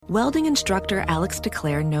Welding instructor Alex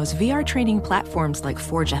DeClaire knows VR training platforms like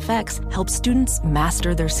Forge FX help students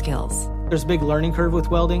master their skills. There's a big learning curve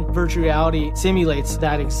with welding. Virtual reality simulates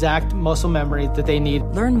that exact muscle memory that they need.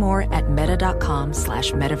 Learn more at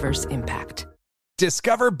meta.com/metaverseimpact.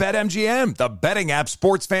 Discover BetMGM, the betting app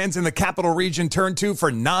sports fans in the capital region turn to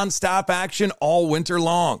for nonstop action all winter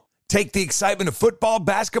long. Take the excitement of football,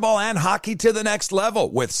 basketball, and hockey to the next level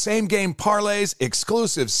with same-game parlays,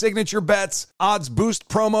 exclusive signature bets, odds boost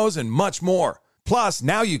promos, and much more. Plus,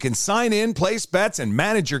 now you can sign in, place bets, and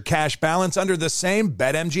manage your cash balance under the same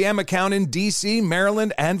BetMGM account in D.C.,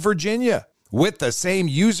 Maryland, and Virginia. With the same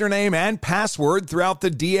username and password throughout the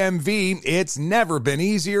DMV, it's never been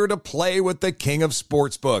easier to play with the king of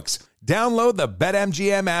sportsbooks. Download the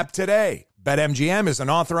BetMGM app today. BetMGM is an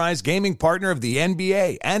authorized gaming partner of the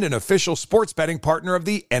NBA and an official sports betting partner of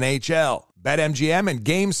the NHL. BetMGM and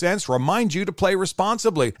GameSense remind you to play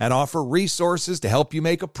responsibly and offer resources to help you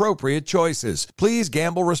make appropriate choices. Please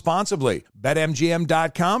gamble responsibly.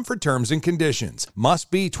 BetMGM.com for terms and conditions. Must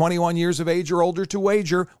be 21 years of age or older to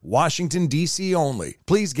wager. Washington, D.C. only.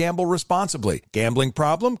 Please gamble responsibly. Gambling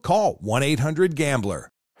problem? Call 1-800-GAMBLER.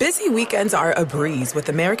 Busy weekends are a breeze with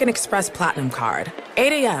American Express Platinum Card.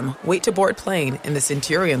 8 a.m., wait to board plane in the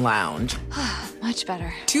Centurion Lounge. Much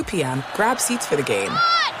better. 2 p.m., grab seats for the game.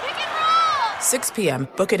 6 p.m.,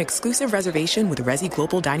 book an exclusive reservation with Resi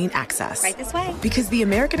Global Dining Access. Right this way. Because the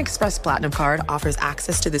American Express Platinum Card offers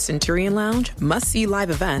access to the Centurion Lounge, must-see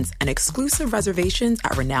live events, and exclusive reservations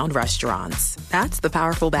at renowned restaurants. That's the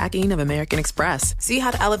powerful backing of American Express. See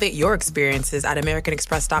how to elevate your experiences at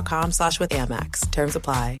americanexpress.com/withAmex. Terms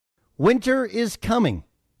apply. Winter is coming.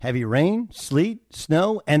 Heavy rain, sleet,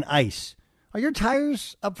 snow, and ice. Are your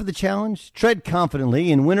tires up for the challenge? Tread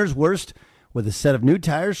confidently in winter's worst with a set of new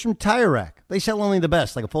tires from Tire Rack. They sell only the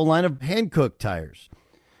best, like a full line of hand-cooked tires.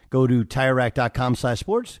 Go to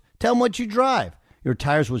TireRack.com/sports. Tell them what you drive. Your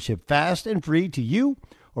tires will ship fast and free to you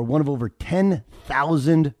or one of over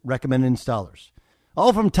 10,000 recommended installers.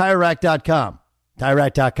 All from TireRack.com.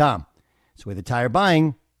 TireRack.com. It's the way the tire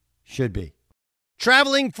buying should be.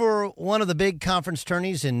 Traveling for one of the big conference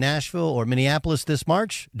tourneys in Nashville or Minneapolis this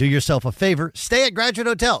March? Do yourself a favor. Stay at Graduate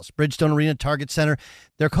Hotels, Bridgestone Arena, Target Center.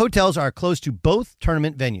 Their hotels are close to both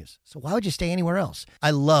tournament venues. So why would you stay anywhere else?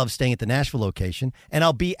 I love staying at the Nashville location, and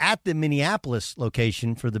I'll be at the Minneapolis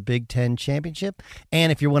location for the Big Ten Championship.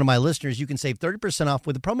 And if you're one of my listeners, you can save 30% off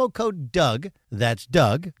with the promo code DOUG. That's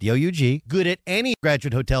Doug, D-O-U-G. Good at any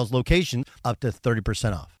Graduate Hotels location, up to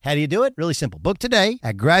 30% off. How do you do it? Really simple. Book today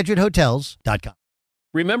at graduatehotels.com.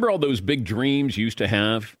 Remember all those big dreams you used to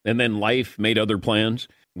have, and then life made other plans?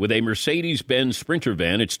 With a Mercedes-Benz Sprinter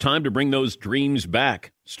van, it's time to bring those dreams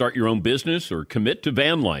back. Start your own business or commit to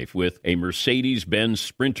van life with a Mercedes-Benz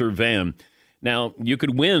Sprinter van. Now, you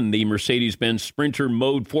could win the Mercedes-Benz Sprinter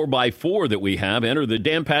Mode 4x4 that we have. Enter the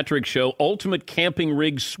Dan Patrick Show Ultimate Camping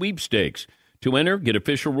Rig Sweepstakes. To enter, get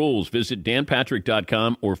official rules. Visit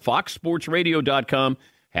danpatrick.com or foxsportsradio.com.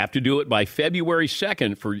 Have to do it by February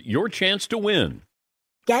 2nd for your chance to win.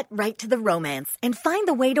 Get right to the romance and find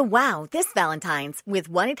the way to wow this Valentine's with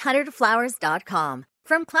 1-800-Flowers.com.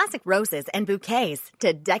 From classic roses and bouquets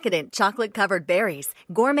to decadent chocolate-covered berries,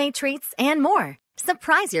 gourmet treats, and more.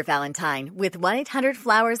 Surprise your Valentine with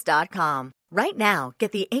 1-800-Flowers.com. Right now,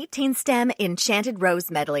 get the 18-stem Enchanted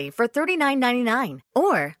Rose Medley for $39.99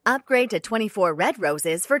 or upgrade to 24 red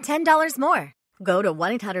roses for $10 more. Go to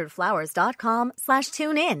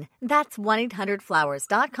 1-800-Flowers.com/tune-in. That's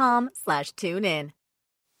 1-800-Flowers.com/tune-in.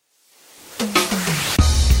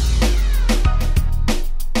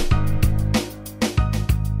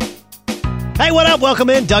 Hey, what up? Welcome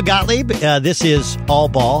in. Doug Gottlieb. This is All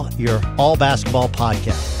Ball, your all basketball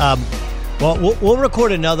podcast. We'll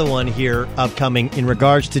record another one here upcoming in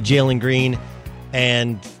regards to Jalen Green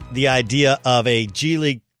and the idea of a G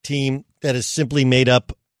League team that is simply made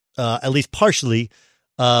up, at least partially,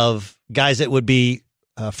 of guys that would be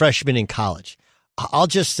freshmen in college. I'll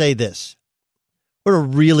just say this. We're a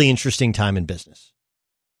really interesting time in business.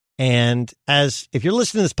 And if you're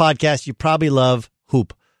listening to this podcast, you probably love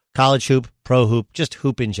hoop, college hoop, pro hoop, just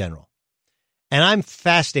hoop in general. And I'm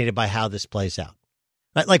fascinated by how this plays out.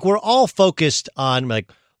 Right? Like, we're all focused on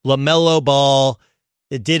like LaMelo Ball.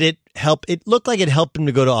 Did it help? It looked like it helped him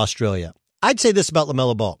to go to Australia. I'd say this about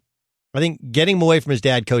LaMelo Ball. I think getting him away from his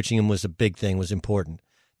dad coaching him was a big thing, was important.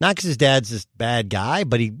 Not because his dad's this bad guy,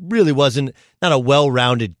 but he really wasn't not a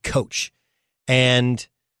well-rounded coach. And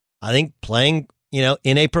I think playing,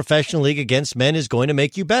 in a professional league against men is going to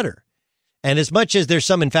make you better. And as much as there's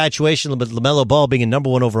some infatuation with LaMelo Ball being a number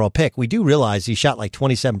one overall pick, we do realize he shot like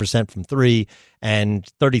 27% from three and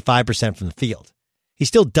 35% from the field. He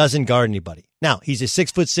still doesn't guard anybody. Now, he's a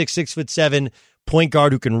 6'6", 6'7" point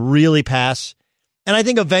guard who can really pass. And I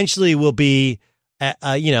think eventually will be,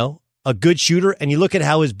 a good shooter. And you look at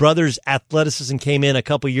how his brother's athleticism came in a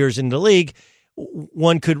couple years into the league.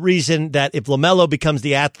 One could reason that if LaMelo becomes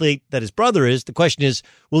the athlete that his brother is, the question is,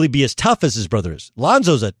 will he be as tough as his brother is?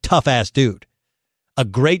 Lonzo's a tough-ass dude, a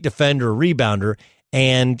great defender, rebounder.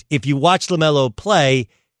 And if you watch LaMelo play,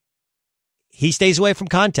 he stays away from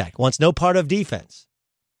contact, wants no part of defense,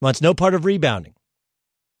 wants no part of rebounding.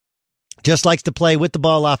 Just likes to play with the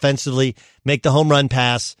ball offensively, make the home run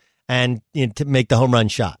pass, and to make the home run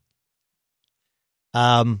shot.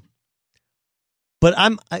 But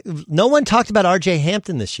no one talked about R.J.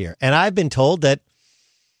 Hampton this year, and I've been told that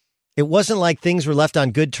it wasn't like things were left on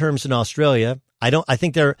good terms in Australia. I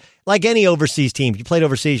think they're like any overseas team. If you played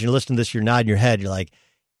overseas, you're listening to this, you're nodding your head. You're like,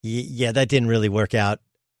 yeah, that didn't really work out.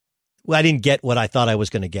 Well, I didn't get what I thought I was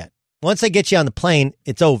going to get. Once they get you on the plane,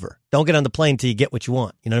 it's over. Don't get on the plane till you get what you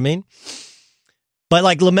want. You know what I mean? But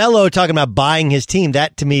like LaMelo talking about buying his team,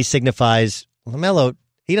 that to me signifies LaMelo,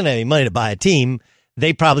 he doesn't have any money to buy a team.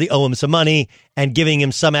 They probably owe him some money, and giving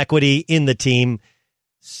him some equity in the team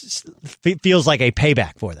feels like a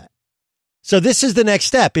payback for that. So this is the next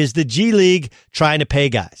step, is the G League trying to pay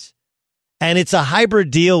guys. And it's a hybrid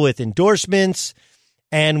deal with endorsements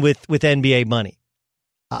and with NBA money.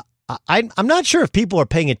 I'm not sure if people are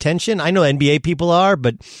paying attention. I know NBA people are,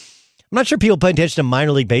 but I'm not sure people pay attention to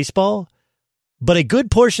minor league baseball. But a good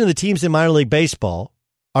portion of the teams in minor league baseball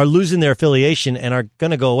are losing their affiliation and are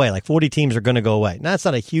going to go away. Like 40 teams are going to go away. Now, that's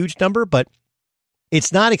not a huge number, but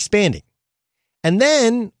it's not expanding. And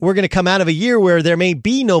then we're going to come out of a year where there may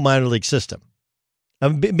be no minor league system,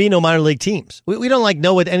 be no minor league teams. We don't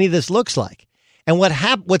know what any of this looks like. And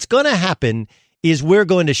what's going to happen is we're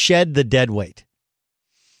going to shed the dead weight.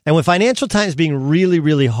 And with financial times being really,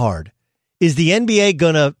 really hard, is the NBA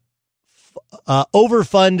going to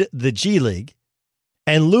overfund the G League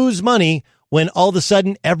and lose money when all of a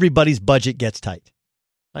sudden everybody's budget gets tight?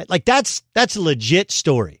 Right? Like that's a legit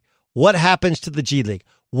story. What happens to the G League?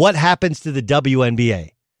 What happens to the WNBA?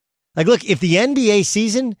 Like, look, if the NBA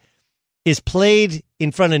season is played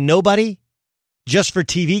in front of nobody, just for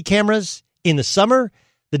TV cameras in the summer,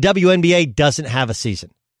 the WNBA doesn't have a season.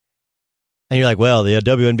 And you're like, well, the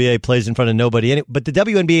WNBA plays in front of nobody. But the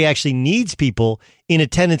WNBA actually needs people in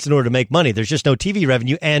attendance in order to make money. There's just no TV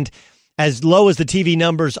revenue. And as low as the TV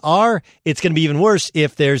numbers are, it's going to be even worse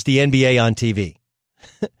if there's the NBA on TV.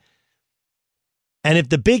 And if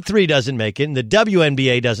the big three doesn't make it and the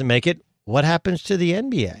WNBA doesn't make it, what happens to the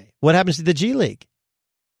NBA? What happens to the G League?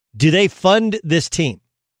 Do they fund this team?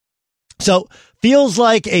 So feels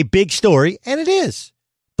like a big story, and it is.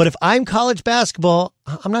 But if I'm college basketball,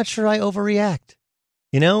 I'm not sure I overreact.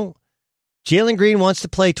 Jalen Green wants to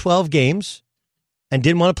play 12 games and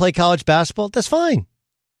didn't want to play college basketball. That's fine.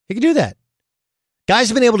 He can do that. Guys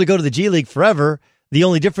have been able to go to the G League forever. The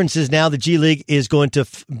only difference is now the G League is going to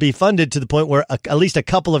be funded to the point where at least a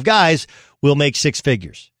couple of guys will make six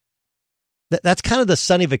figures. That's kind of the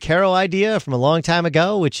Sonny Vaccaro idea from a long time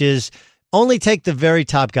ago, which is only take the very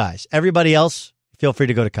top guys. Everybody else, feel free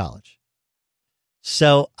to go to college.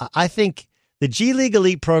 So I think the G League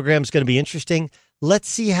Elite program is going to be interesting. Let's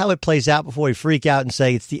see how it plays out before we freak out and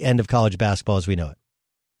say it's the end of college basketball as we know it.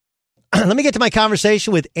 Let me get to my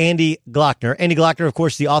conversation with Andy Glockner. Andy Glockner, of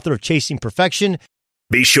course, the author of Chasing Perfection.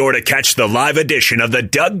 Be sure to catch the live edition of the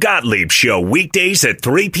Doug Gottlieb Show weekdays at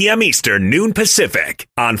 3 p.m. Eastern, noon Pacific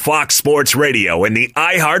on Fox Sports Radio and the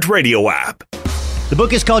iHeartRadio app. The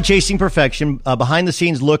book is called Chasing Perfection, a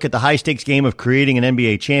behind-the-scenes look at the high-stakes game of creating an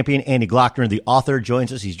NBA champion. Andy Glockner, the author,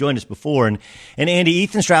 joins us. He's joined us before. And Andy,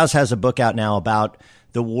 Ethan Strauss has a book out now about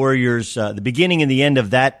the Warriors, the beginning and the end of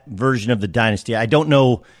that version of the dynasty. I don't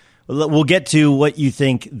know. We'll get to what you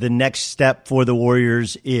think the next step for the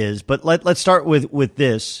Warriors is. But let's start with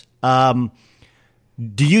this. Do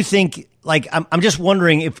you think, I'm just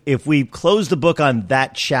wondering if we close the book on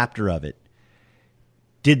that chapter of it,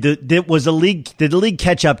 did the league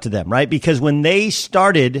catch up to them, right? Because when they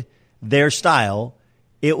started their style,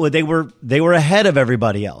 they were ahead of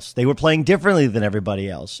everybody else. They were playing differently than everybody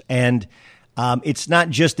else. And it's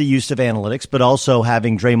not just the use of analytics, but also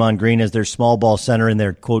having Draymond Green as their small ball center in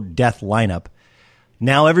their, quote, death lineup.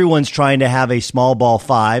 Now everyone's trying to have a small ball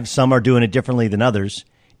five. Some are doing it differently than others.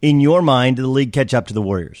 In your mind, did the league catch up to the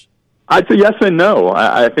Warriors? I'd say yes and no.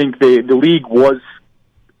 I think the league was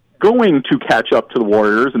going to catch up to the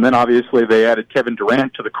Warriors, and then obviously they added Kevin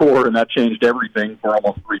Durant to the core, and that changed everything for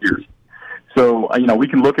almost 3 years. So, we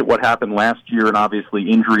can look at what happened last year, and obviously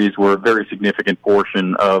injuries were a very significant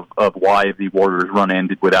portion of why the Warriors' run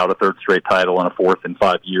ended without a third straight title and a fourth in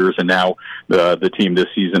 5 years. And now the team this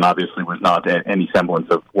season obviously was not any semblance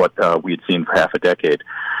of what we had seen for half a decade.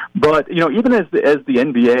 But, even as the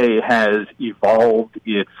NBA has evolved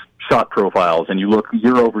its shot profiles, and you look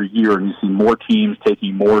year over year and you see more teams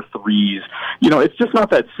taking more threes, it's just not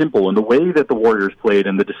that simple. And the way that the Warriors played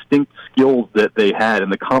and the distinct skills that they had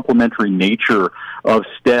and the complementary nature of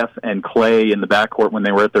Steph and Clay in the backcourt when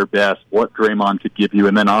they were at their best, what Draymond could give you,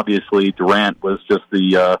 and then obviously Durant was just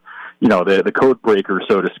the code breaker,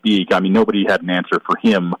 so to speak. I mean, nobody had an answer for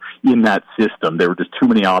him in that system. There were just too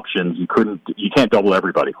many options. You can't double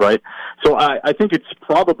everybody, right? So I think it's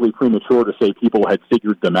probably premature to say people had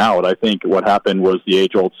figured them out. I think what happened was the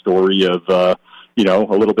age-old story of,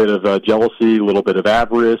 a little bit of jealousy, a little bit of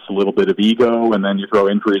avarice, a little bit of ego, and then you throw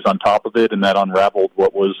injuries on top of it, and that unraveled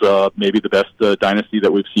what was maybe the best dynasty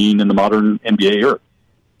that we've seen in the modern NBA era.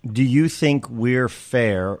 Do you think we're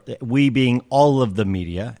fair, we being all of the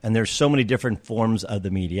media, and there's so many different forms of the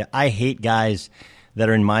media? I hate guys that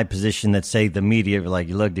are in my position that say the media, like,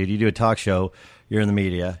 look, dude, you do a talk show, you're in the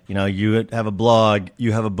media. You have a blog,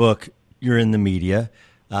 you have a book, you're in the media.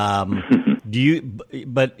 Part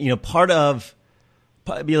of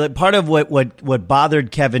what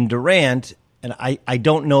bothered Kevin Durant, and I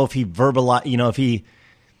don't know if he verbalized,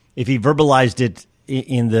 if he verbalized it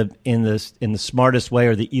in the smartest way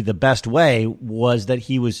or the best way, was that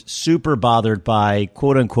he was super bothered by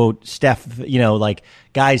quote unquote Steph, like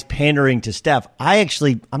guys pandering to Steph.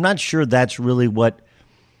 I'm not sure that's really what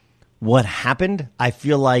happened. I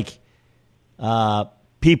feel like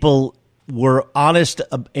people were honest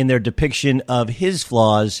in their depiction of his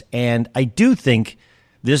flaws, and I do think,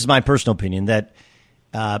 this is my personal opinion, that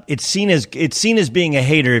it's seen as being a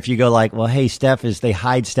hater if you go like, well, hey, they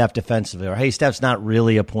hide Steph defensively, or hey, Steph's not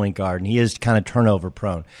really a point guard and he is kind of turnover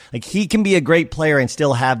prone. Like, he can be a great player and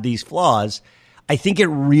still have these flaws. I think it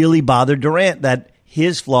really bothered Durant that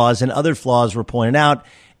his flaws and other flaws were pointed out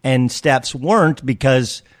and Steph's weren't,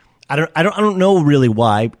 because I don't know really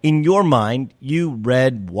why. In your mind, you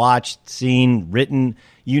read, watched, seen, written,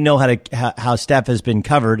 how Steph has been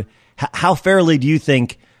covered. How fairly do you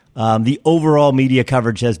think the overall media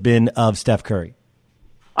coverage has been of Steph Curry?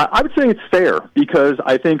 I would say it's fair, because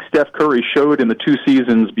I think Steph Curry showed in the 2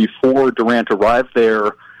 seasons before Durant arrived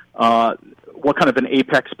there what kind of an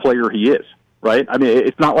apex player he is, right? I mean,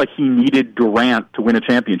 it's not like he needed Durant to win a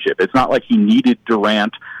championship. It's not like he needed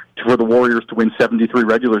Durant for the Warriors to win 73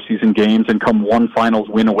 regular season games and come one finals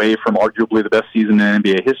win away from arguably the best season in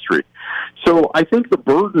NBA history. So I think the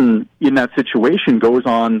burden in that situation goes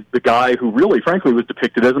on the guy who really, frankly, was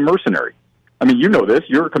depicted as a mercenary. I mean, you know this.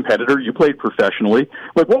 You're a competitor. You played professionally.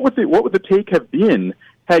 Like, what would the take have been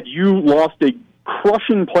had you lost a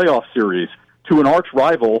crushing playoff series to an arch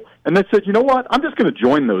rival and then said, you know what, I'm just going to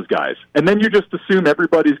join those guys, and then you just assume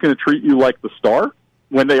everybody's going to treat you like the star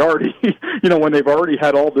when they already, when they've already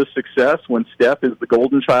had all this success, when Steph is the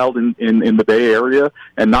golden child in the Bay Area,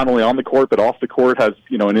 and not only on the court but off the court has,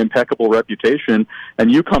 an impeccable reputation,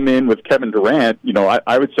 and you come in with Kevin Durant,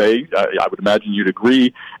 I would say, I would imagine you'd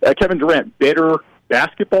agree, Kevin Durant, better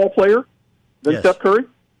basketball player than Steph Curry?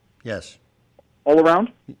 Yes. All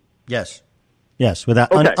around? Yes. Yes, without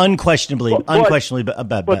unquestionably.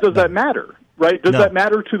 But does that matter? Right? Does that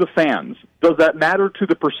matter to the fans? Does that matter to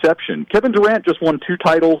the perception? Kevin Durant just won 2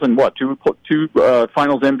 titles and two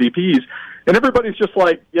Finals MVPs, and everybody's just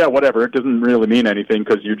like, yeah, whatever. It doesn't really mean anything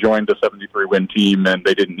because you joined a 73-win team and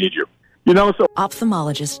they didn't need you. So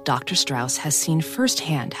ophthalmologist Dr. Strauss has seen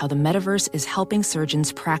firsthand how the metaverse is helping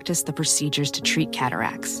surgeons practice the procedures to treat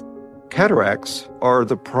cataracts. Cataracts are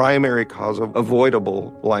the primary cause of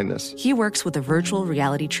avoidable blindness. He works with a virtual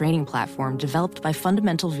reality training platform developed by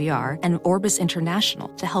Fundamental VR and Orbis International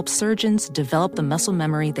to help surgeons develop the muscle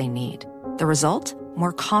memory they need. The result?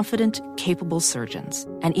 More confident, capable surgeons.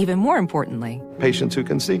 And even more importantly, patients who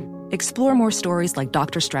can see. Explore more stories like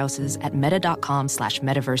Dr. Strauss's at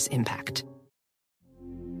meta.com/metaverseimpact.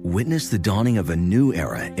 Witness the dawning of a new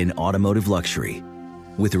era in automotive luxury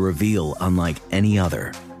with a reveal unlike any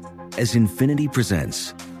other, as Infiniti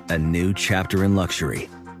presents a new chapter in luxury,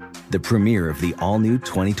 the premiere of the all-new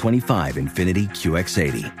 2025 Infiniti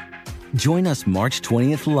QX80. Join us March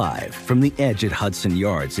 20th live from the Edge at Hudson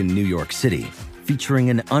Yards in New York City, featuring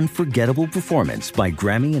an unforgettable performance by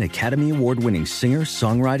Grammy and Academy Award-winning singer,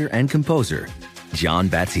 songwriter, and composer, Jon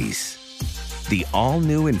Batiste. The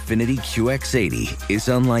all-new Infiniti QX80 is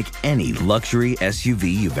unlike any luxury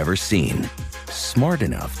SUV you've ever seen. Smart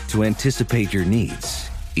enough to anticipate your needs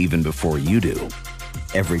even before you do.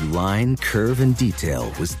 Every line, curve, and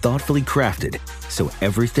detail was thoughtfully crafted so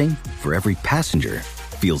everything for every passenger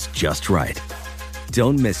feels just right.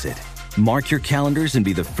 Don't miss it. Mark your calendars and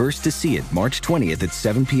be the first to see it March 20th at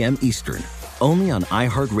 7 p.m. Eastern, only on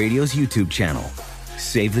iHeartRadio's YouTube channel.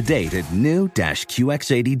 Save the date at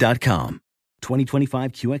new-QX80.com.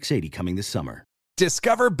 2025 QX80 coming this summer.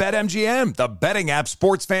 Discover BetMGM, the betting app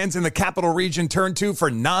sports fans in the capital region turn to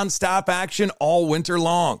for nonstop action all winter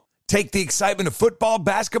long. Take the excitement of football,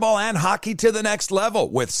 basketball, and hockey to the next level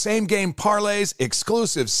with same-game parlays,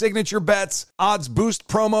 exclusive signature bets, odds boost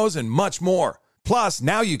promos, and much more. Plus,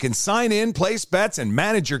 now you can sign in, place bets, and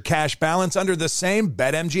manage your cash balance under the same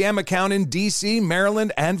BetMGM account in D.C.,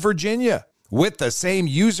 Maryland, and Virginia. With the same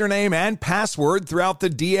username and password throughout the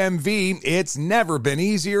DMV, it's never been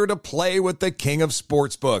easier to play with the king of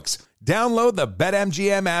sportsbooks. Download the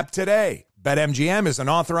BetMGM app today. BetMGM is an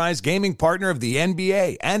authorized gaming partner of the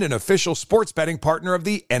NBA and an official sports betting partner of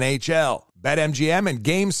the NHL. BetMGM and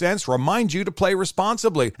GameSense remind you to play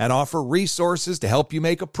responsibly and offer resources to help you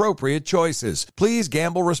make appropriate choices. Please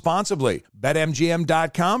gamble responsibly.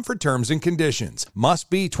 BetMGM.com for terms and conditions. Must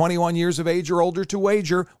be 21 years of age or older to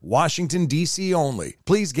wager. Washington, D.C. only.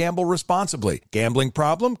 Please gamble responsibly. Gambling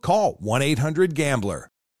problem? Call 1-800-GAMBLER.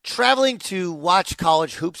 Traveling to watch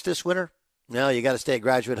college hoops this winter? No, you got to stay at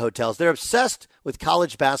Graduate Hotels. They're obsessed with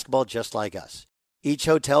college basketball just like us. Each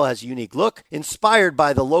hotel has a unique look, inspired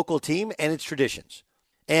by the local team and its traditions.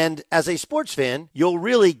 And as a sports fan, you'll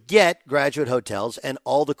really get Graduate Hotels and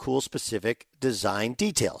all the cool specific design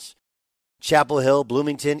details. Chapel Hill,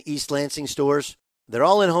 Bloomington, East Lansing stores, they're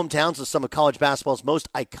all in hometowns of some of college basketball's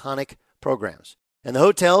most iconic programs. And the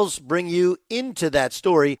hotels bring you into that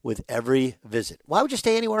story with every visit. Why would you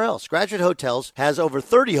stay anywhere else? Graduate Hotels has over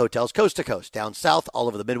 30 hotels coast to coast, down south, all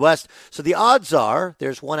over the Midwest. So the odds are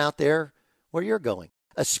there's one out there where you're going,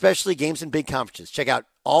 especially games and big conferences. Check out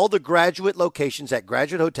all the Graduate locations at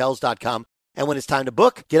graduatehotels.com. And when it's time to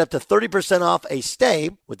book, get up to 30% off a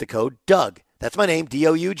stay with the code DOUG. That's my name,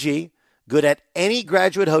 D-O-U-G. Good at any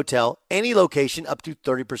Graduate hotel, any location, up to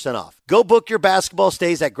 30% off. Go book your basketball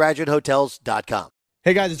stays at graduatehotels.com.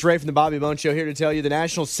 Hey guys, it's Ray from the Bobby Bone Show here to tell you the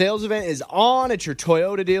national sales event is on at your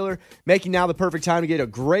Toyota dealer, making now the perfect time to get a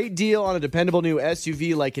great deal on a dependable new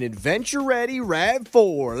SUV like an adventure-ready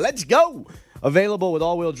RAV4. Let's go! Available with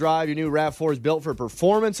all-wheel drive, your new RAV4 is built for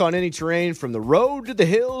performance on any terrain, from the road to the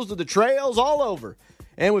hills to the trails, all over.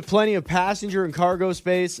 And with plenty of passenger and cargo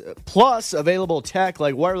space, plus available tech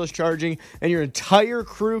like wireless charging, and your entire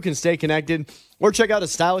crew can stay connected. Or check out a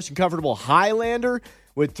stylish and comfortable Highlander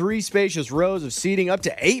with 3 spacious rows of seating, up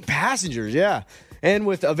to 8 passengers, yeah. And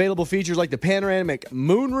with available features like the panoramic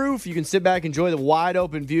moonroof, you can sit back and enjoy the wide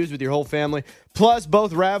open views with your whole family. Plus,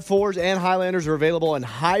 both RAV4s and Highlanders are available in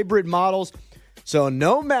hybrid models. So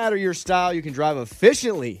no matter your style, you can drive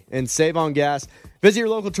efficiently and save on gas. Visit your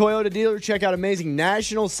local Toyota dealer. Check out amazing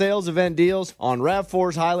national sales event deals on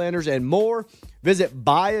RAV4s, Highlanders, and more. Visit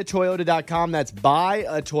buyatoyota.com. That's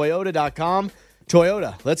buyatoyota.com.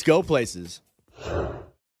 Toyota, let's go places.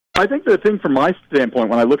 I think the thing from my standpoint,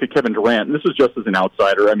 when I look at Kevin Durant, and this is just as an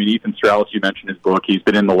outsider, I mean, Ethan Strauss, you mentioned his book. He's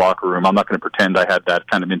been in the locker room. I'm not going to pretend I had that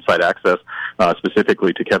kind of inside access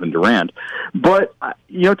specifically to Kevin Durant. But,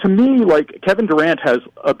 to me, like, Kevin Durant has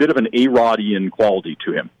a bit of an A-Rodian quality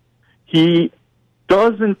to him. He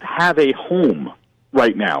doesn't have a home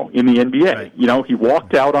right now in the NBA. Right. He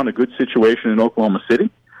walked out on a good situation in Oklahoma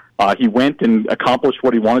City. He went and accomplished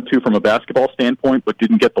what he wanted to from a basketball standpoint, but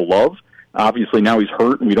didn't get the love. Obviously, now he's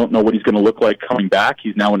hurt, and we don't know what he's going to look like coming back.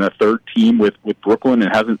 He's now in a third team with Brooklyn and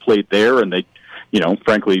hasn't played there, and they,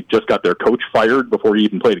 frankly, just got their coach fired before he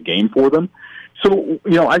even played a game for them. So,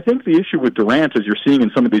 I think the issue with Durant, as you're seeing in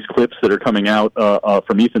some of these clips that are coming out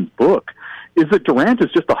from Ethan's book, is that Durant is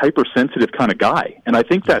just a hypersensitive kind of guy. And I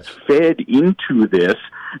think that's fed into this,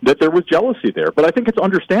 that there was jealousy there. But I think it's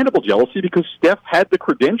understandable jealousy because Steph had the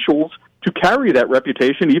credentials to carry that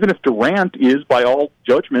reputation, even if Durant is, by all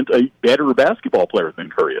judgment, a better basketball player than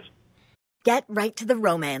Curry is. Get right to the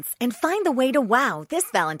romance and find the way to wow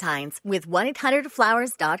this Valentine's with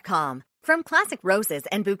 1-800-Flowers.com. From classic roses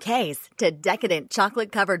and bouquets to decadent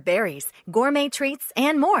chocolate-covered berries, gourmet treats,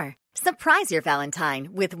 and more. Surprise your Valentine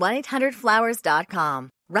with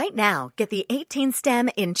 1-800-Flowers.com. Right now, get the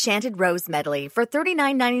 18-stem Enchanted Rose Medley for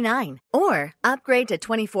 $39.99. Or upgrade to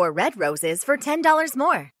 24 red roses for $10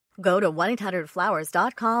 more. Go to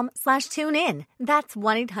 1-800-Flowers.com/tune in. That's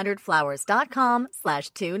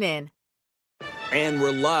 1-800-Flowers.com/tune in. And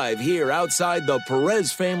we're live here outside the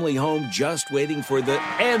Perez family home, just waiting for the...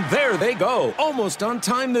 And there they go, almost on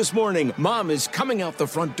time this morning. Mom is coming out the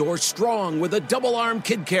front door strong with a double-arm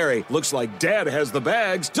kid carry. Looks like Dad has the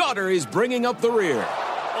bags. Daughter is bringing up the rear.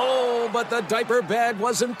 Oh, but the diaper bag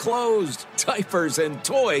wasn't closed. Diapers and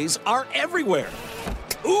toys are everywhere.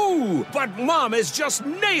 Ooh, but Mom has just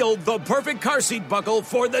nailed the perfect car seat buckle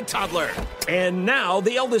for the toddler. And now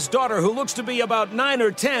the eldest daughter, who looks to be about 9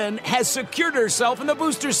 or 10, has secured herself in the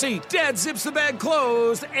booster seat. Dad zips the bag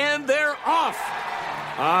closed, and they're off.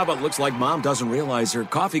 But looks like Mom doesn't realize her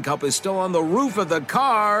coffee cup is still on the roof of the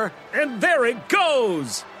car. And there it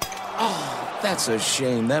goes. Oh, that's a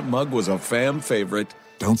shame. That mug was a fam favorite.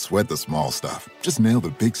 Don't sweat the small stuff. Just nail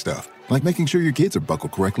the big stuff. Like making sure your kids are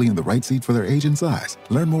buckled correctly in the right seat for their age and size.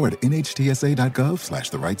 Learn more at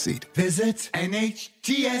nhtsa.gov/the right seat. Visit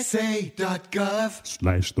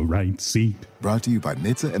nhtsa.gov/the right seat. Brought to you by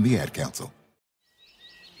NHTSA and the Ad Council.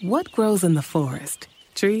 What grows in the forest?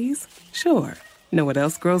 Trees? Sure. Know what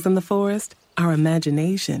else grows in the forest? Our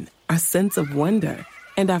imagination, our sense of wonder,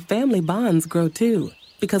 and our family bonds grow too.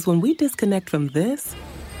 Because when we disconnect from this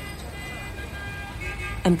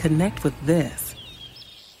and connect with this,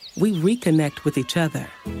 we reconnect with each other.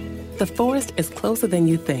 The forest is closer than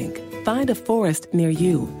you think. Find a forest near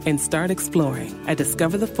you and start exploring at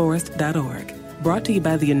discovertheforest.org. Brought to you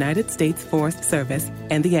by the United States Forest Service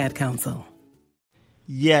and the Ad Council.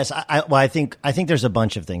 Yes, I think there's a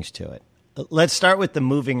bunch of things to it. Let's start with the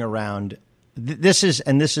moving around. This is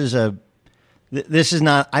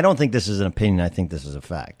not. I don't think this is an opinion. I think this is a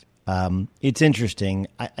fact. It's interesting.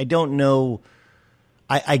 I don't know.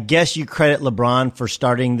 I guess you credit LeBron for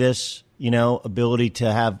starting this, ability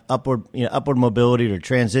to have upward mobility or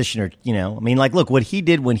transition or, look, what he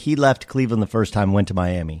did when he left Cleveland the first time, went to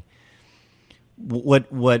Miami. What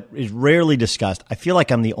is rarely discussed, I feel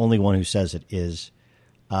like I'm the only one who says it, is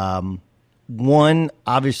one,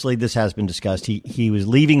 obviously this has been discussed. He was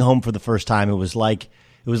leaving home for the first time. It was like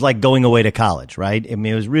going away to college, right? I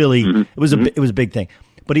mean, it was really, it was a big thing.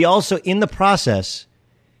 But he also, in the process,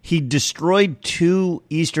 he destroyed 2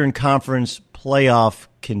 Eastern Conference playoff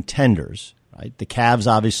contenders, right? The Cavs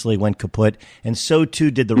obviously went kaput, and so too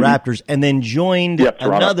did the Raptors, and then joined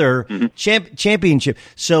another championship.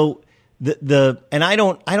 So and I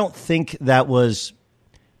don't think that was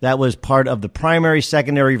part of the primary,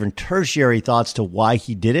 secondary, even tertiary thoughts to why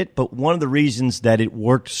he did it. But one of the reasons that it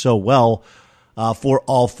worked so well for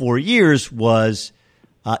all 4 years was,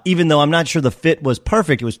 even though I'm not sure the fit was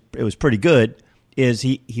perfect, it was pretty good. Is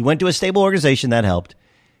he went to a stable organization, that helped.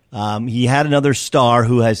 He had another star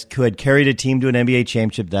who had carried a team to an NBA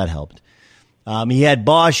championship, that helped. He had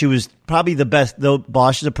Bosch, who was probably the best, though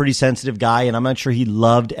Bosch is a pretty sensitive guy, and I'm not sure he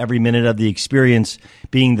loved every minute of the experience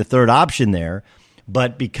being the third option there.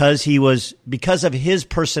 But because of his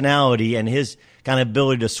personality and his kind of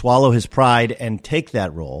ability to swallow his pride and take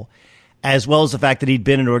that role, as well as the fact that he'd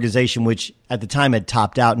been in an organization which at the time had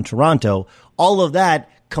topped out in Toronto, all of that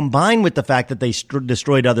combined with the fact that they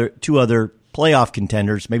destroyed 2 other playoff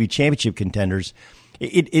contenders, maybe championship contenders,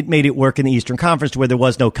 it made it work in the Eastern Conference to where there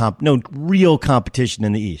was no real competition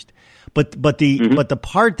in the East. But the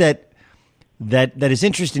part that is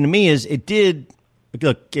interesting to me is it did.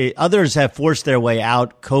 Look, others have forced their way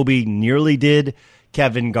out. Kobe nearly did.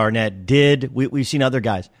 Kevin Garnett did. We've seen other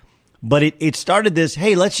guys, but it started this.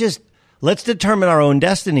 Hey, let's determine our own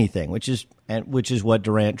destiny thing, which is what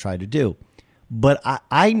Durant tried to do. But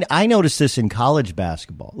I noticed this in college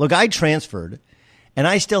basketball. Look, I transferred, and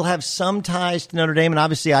I still have some ties to Notre Dame, and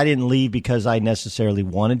obviously I didn't leave because I necessarily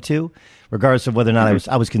wanted to, regardless of whether or not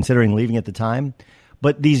I was considering leaving at the time.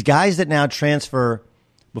 But these guys that now transfer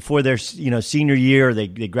before their senior year, they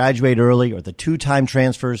graduate early, or the 2-time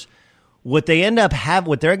transfers, what they're going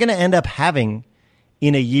to end up having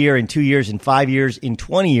in a year, in 2 years, in 5 years, in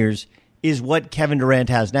 20 years is what Kevin Durant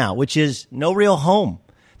has now, which is no real home.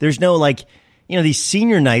 There's no these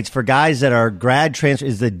senior nights for guys that are grad transfer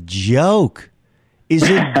is a joke. Is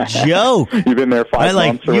a joke. You've been there 5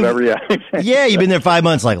 months or whatever. Yeah, you've been there 5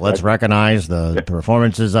 months. Let's recognize the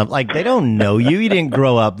performances of. They don't know you. You didn't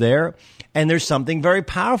grow up there, and there's something very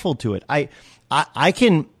powerful to it. I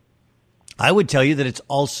would tell you that it's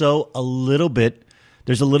also a little bit.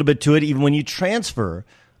 There's a little bit to it, even when you transfer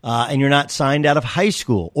and you're not signed out of high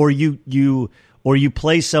school, or you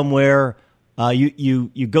play somewhere.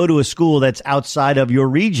 You go to a school that's outside of your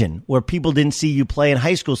region where people didn't see you play in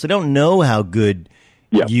high school, so they don't know how good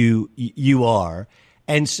you are.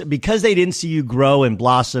 And so because they didn't see you grow and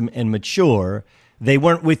blossom and mature, they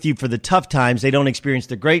weren't with you for the tough times. They don't experience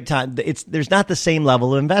the great time. There's not the same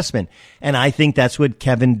level of investment. And I think that's what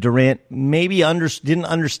Kevin Durant maybe didn't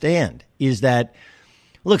understand, is that,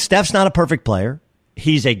 look, Steph's not a perfect player.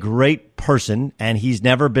 He's a great person, and he's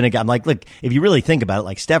never been a guy. I'm like, look, if you really think about it,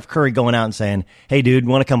 like Steph Curry going out and saying, hey, dude,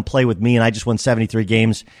 want to come play with me? And I just won 73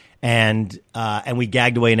 games and we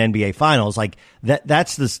gagged away in NBA finals. Like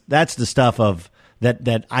that's the stuff of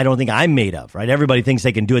that I don't think I'm made of, right? Everybody thinks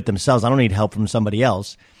they can do it themselves. I don't need help from somebody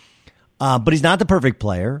else. But he's not the perfect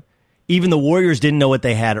player. Even the Warriors didn't know what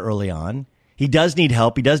they had early on. He does need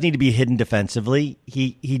help. He does need to be hidden defensively.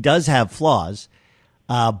 He does have flaws.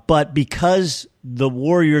 But because the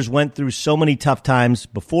Warriors went through so many tough times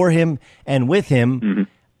before him and with him,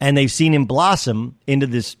 and they've seen him blossom into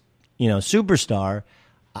this, superstar,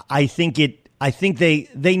 I think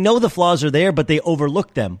they know the flaws are there, but they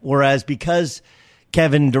overlook them. Whereas because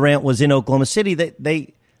Kevin Durant was in Oklahoma City,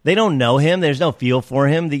 they don't know him. There's no feel for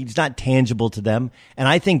him. He's not tangible to them. And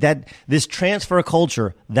I think that this transfer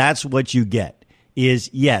culture, that's what you get. Is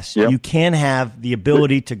yes, you can have the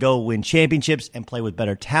ability to go win championships and play with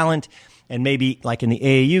better talent, and maybe like in the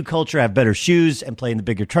AAU culture, have better shoes and play in the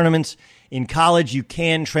bigger tournaments. In college, you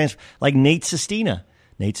can transfer, like Nate Sestina.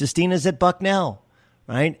 Nate Sestina's at Bucknell,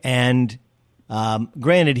 right? And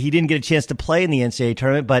granted, he didn't get a chance to play in the NCAA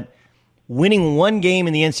tournament, but winning one game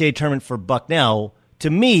in the NCAA tournament for Bucknell, to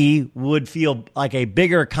me, would feel like a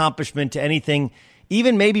bigger accomplishment to anything.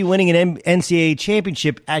 Even maybe winning an NCAA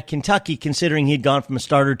championship at Kentucky, considering he'd gone from a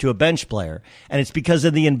starter to a bench player. And it's because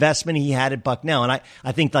of the investment he had at Bucknell. And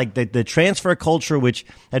I think like the transfer culture, which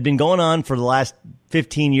had been going on for the last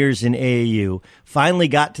 15 years in AAU, finally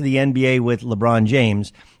got to the NBA with LeBron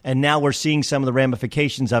James. And now we're seeing some of the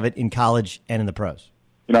ramifications of it in college and in the pros.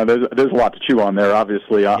 There's a lot to chew on there,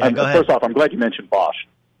 obviously. First off, I'm glad you mentioned Bosh,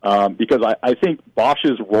 because I think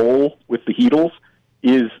Bosch's role with the Heatles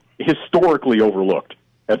is historically overlooked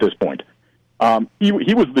at this point. He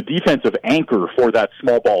was the defensive anchor for that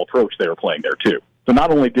small ball approach they were playing there too. So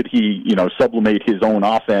not only did he, sublimate his own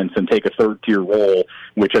offense and take a third-tier role,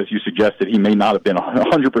 which, as you suggested, he may not have been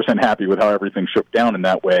 100% happy with how everything shook down in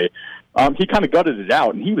that way, he kind of gutted it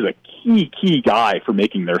out, and he was a key guy for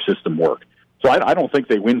making their system work. So I don't think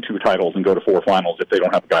they win 2 titles and go to 4 finals if they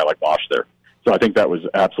don't have a guy like Bosh there. So I think that was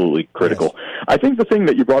absolutely critical. Yes. I think the thing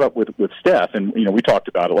that you brought up with Steph, and we talked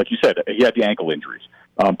about it, like you said, he had the ankle injuries.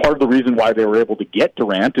 Part of the reason why they were able to get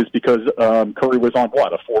Durant is because Curry was on,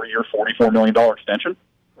 a 4-year, $44 million extension?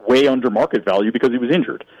 Way under market value because he was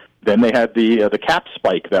injured. Then they had the cap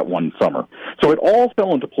spike that one summer. So it all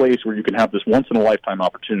fell into place where you can have this once-in-a-lifetime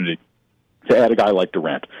opportunity to add a guy like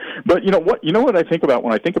Durant. But you know what I think about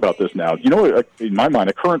when I think about this now? In my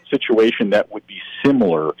mind, a current situation that would be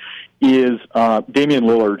similar is Damian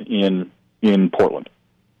Lillard in Portland,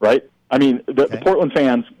 right? I mean, the Portland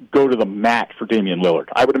fans go to the mat for Damian Lillard.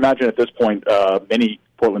 I would imagine at this point, many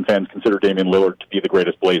Portland fans consider Damian Lillard to be the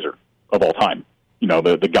greatest Blazer of all time.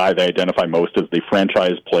 The guy they identify most as the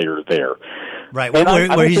franchise player there. Right,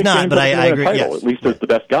 where he's not, but I agree. Title, at least as the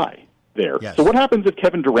best guy there. Yes. So what happens if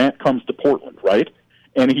Kevin Durant comes to Portland, right?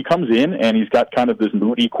 And he comes in, and he's got kind of this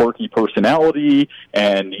moody, quirky personality,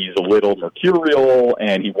 and he's a little mercurial,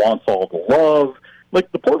 and he wants all the love.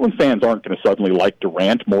 Like, the Portland fans aren't going to suddenly like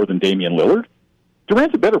Durant more than Damian Lillard.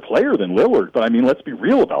 Durant's a better player than Lillard, but, I mean, let's be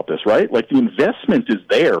real about this, right? Like, the investment is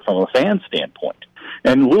there from a fan standpoint.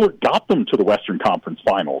 And Lillard got them to the Western Conference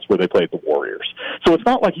Finals where they played the Warriors. So it's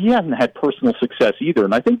not like he hasn't had personal success either,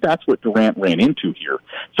 and I think that's what Durant ran into here.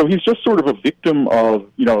 So he's just sort of a victim of,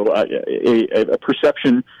 a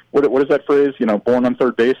perception. What is that phrase? Born on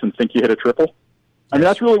third base and think you hit a triple? I mean,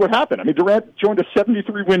 that's really what happened. I mean, Durant joined a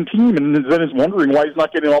 73-win team and then is wondering why he's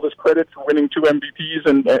not getting all this credit for winning 2 MVPs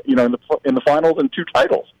and in the finals and 2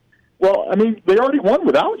 titles. Well, I mean, they already won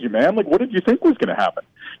without you, man. Like, what did you think was going to happen?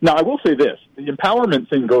 Now, I will say this. The empowerment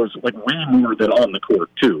thing goes, way more than on the court,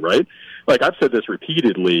 too, right? Like, I've said this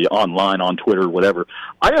repeatedly online, on Twitter, whatever.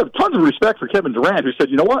 I have tons of respect for Kevin Durant, who said,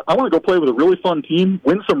 you know what? I want to go play with a really fun team,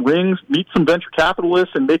 win some rings, meet some venture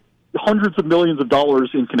capitalists, and make hundreds of millions of dollars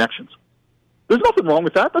in connections. There's nothing wrong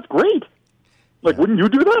with that. That's great. Like, wouldn't you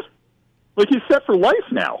do that? Like, he's set for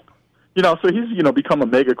life now. So he's, become a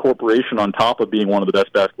mega corporation on top of being one of the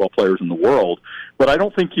best basketball players in the world. But I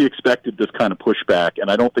don't think he expected this kind of pushback,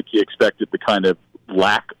 and I don't think he expected the kind of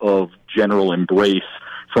lack of general embrace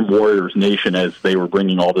from Warriors Nation as they were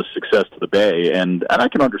bringing all this success to the Bay. And I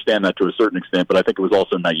can understand that to a certain extent, but I think it was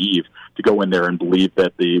also naive to go in there and believe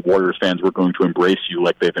that the Warriors fans were going to embrace you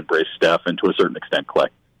like they've embraced Steph and to a certain extent Clay.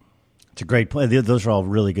 It's a great point. Those are all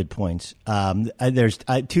really good points. There's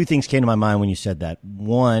two things came to my mind when you said that.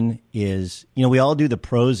 One is, we all do the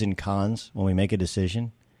pros and cons when we make a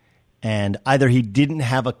decision. And either he didn't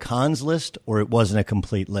have a cons list or it wasn't a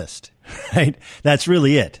complete list, right? That's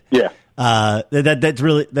really it. Yeah. That's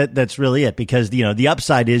really it, because, the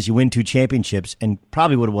upside is you win 2 championships and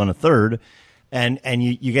probably would have won a third. And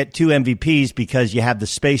you get 2 MVPs because you have the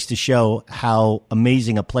space to show how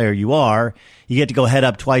amazing a player you are. You get to go head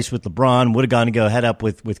up twice with LeBron, would have gone to go head up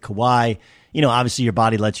with Kawhi. Obviously your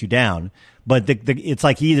body lets you down. But it's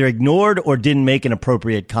like he either ignored or didn't make an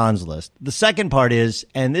appropriate cons list. The second part is,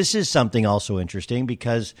 and this is something also interesting,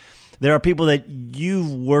 because there are people that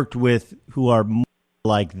you've worked with who are more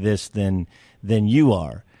like this than you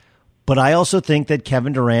are. But I also think that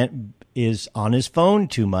Kevin Durant is on his phone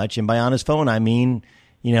too much. And by on his phone, I mean,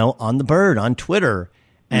 on the bird, on Twitter.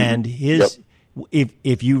 And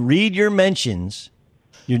if you read your mentions,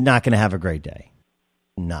 you're not going to have a great day.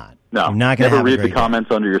 No, you're not going to never read the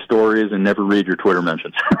comments under your stories and never read your Twitter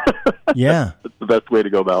mentions. Yeah. That's the best way to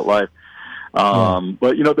go about life.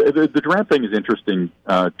 But, the Durant thing is interesting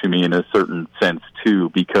to me in a certain sense,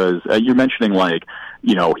 too, because you're mentioning,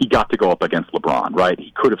 he got to go up against LeBron, right?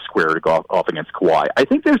 He could have squared to go off against Kawhi. I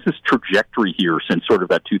think there's this trajectory here since sort of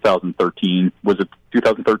that 2013, was it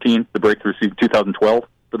 2013, the breakthrough season, 2012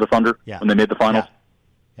 for the Thunder when they made the finals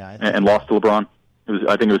and lost to LeBron?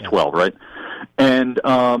 I think it was 12, right? And,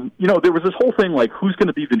 there was this whole thing who's going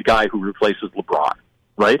to be the guy who replaces LeBron,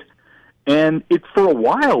 right? And it, for a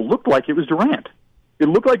while, looked like it was Durant. It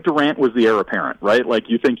looked like Durant was the heir apparent, right?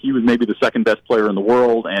 You think he was maybe the second best player in the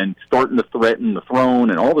world and starting to threaten the throne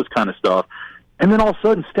and all this kind of stuff. And then all of a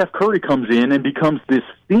sudden, Steph Curry comes in and becomes this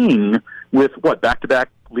thing with, back-to-back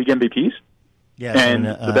league MVPs? Yes, and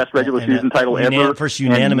the best regular season title ever. First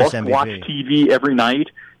unanimous and MVP. Watch TV every night.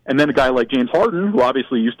 And then a guy like James Harden, who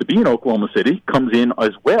obviously used to be in Oklahoma City, comes in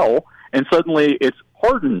as well. And suddenly it's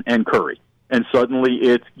Harden and Curry. And suddenly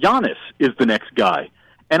it's Giannis is the next guy.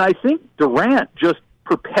 And I think Durant just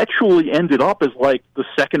perpetually ended up as the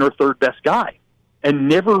second or third best guy and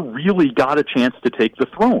never really got a chance to take the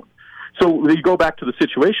throne. So you go back to the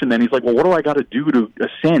situation, then he's like, well, what do I got to do to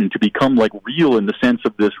ascend, to become real in the sense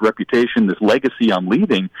of this reputation, this legacy I'm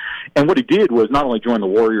leaving? And what he did was not only join the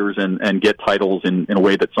Warriors and get titles in a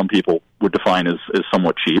way that some people would define as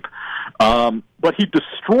somewhat cheap, but he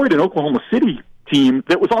destroyed an Oklahoma City team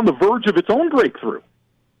that was on the verge of its own breakthrough,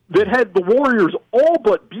 that had the Warriors all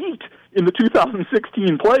but beat in the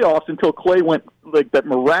 2016 playoffs until Clay went that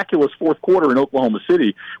miraculous fourth quarter in Oklahoma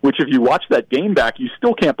City, which if you watch that game back, you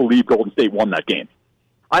still can't believe Golden State won that game.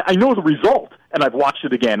 I know the result, and I've watched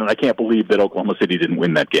it again, and I can't believe that Oklahoma City didn't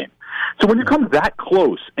win that game. So when you come that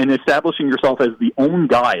close and establishing yourself as the own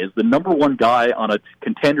guy, as the number one guy on a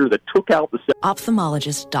contender that took out the...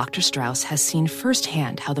 Ophthalmologist Dr. Strauss has seen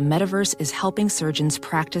firsthand how the metaverse is helping surgeons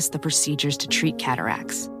practice the procedures to treat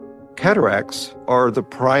cataracts. Cataracts are the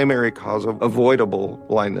primary cause of avoidable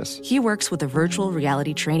blindness. He works with a virtual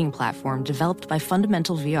reality training platform developed by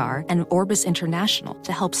Fundamental VR and Orbis International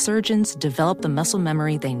to help surgeons develop the muscle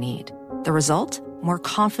memory they need. The result? More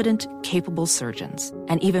confident, capable surgeons.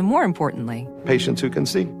 And even more importantly, patients who can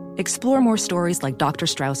see. Explore more stories like Dr.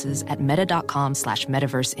 Strauss's at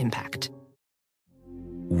meta.com/metaverse impact.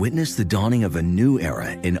 Witness the dawning of a new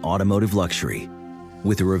era in automotive luxury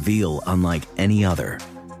with a reveal unlike any other,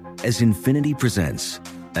 as Infiniti presents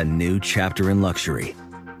a new chapter in luxury,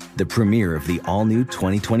 the premiere of the all-new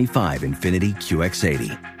 2025 Infiniti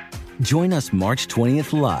QX80. Join us March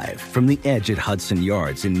 20th live from the Edge at Hudson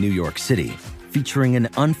Yards in New York City, featuring an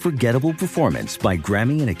unforgettable performance by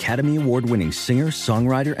Grammy and Academy Award-winning singer,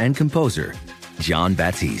 songwriter, and composer, Jon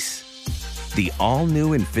Batiste. The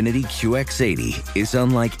all-new Infiniti QX80 is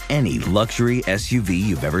unlike any luxury SUV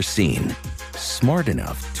you've ever seen. Smart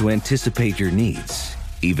enough to anticipate your needs,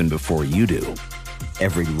 even before you do.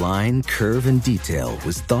 Every line, curve, and detail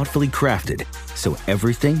was thoughtfully crafted, so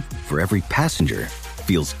everything for every passenger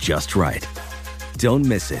feels just right. Don't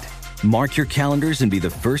miss it. Mark your calendars and be the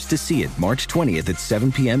first to see it March 20th at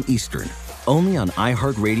 7 p.m. Eastern, only on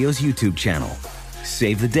iHeartRadio's YouTube channel.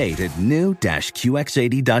 Save the date at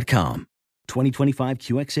new-QX80.com. 2025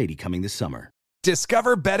 QX80 coming this summer.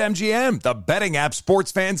 Discover BetMGM, the betting app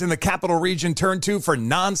sports fans in the capital region turn to for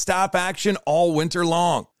nonstop action all winter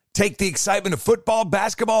long. Take the excitement of football,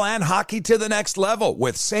 basketball, and hockey to the next level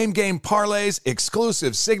with same-game parlays,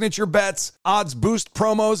 exclusive signature bets, odds boost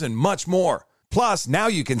promos, and much more. Plus, now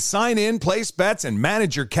you can sign in, place bets, and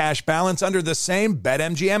manage your cash balance under the same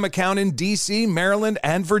BetMGM account in D.C., Maryland,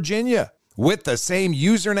 and Virginia. With the same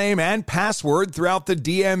username and password throughout the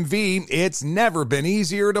DMV, it's never been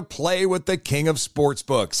easier to play with the king of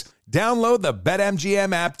sportsbooks. Download the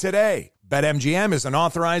BetMGM app today. BetMGM is an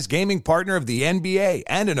authorized gaming partner of the NBA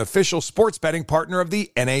and an official sports betting partner of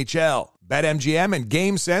the NHL. BetMGM and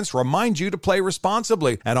GameSense remind you to play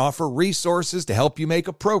responsibly and offer resources to help you make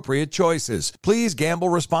appropriate choices. Please gamble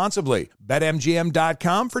responsibly.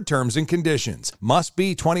 BetMGM.com for terms and conditions. Must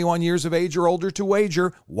be 21 years of age or older to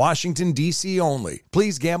wager. Washington, D.C. only.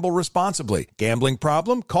 Please gamble responsibly. Gambling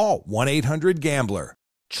problem? Call 1-800-GAMBLER.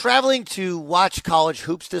 Traveling to watch college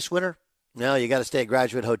hoops this winter? No, you got to stay at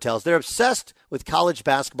Graduate Hotels. They're obsessed with college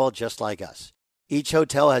basketball just like us. Each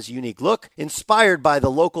hotel has a unique look, inspired by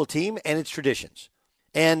the local team and its traditions.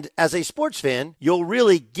 And as a sports fan, you'll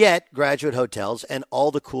really get Graduate Hotels and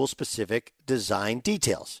all the cool specific design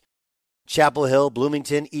details. Chapel Hill,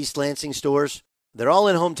 Bloomington, East Lansing stores, they're all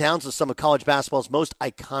in hometowns of some of college basketball's most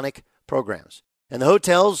iconic programs. And the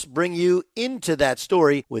hotels bring you into that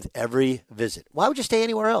story with every visit. Why would you stay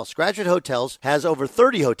anywhere else? Graduate Hotels has over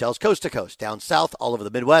 30 hotels coast to coast, down south, all over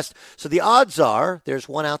the Midwest. So the odds are there's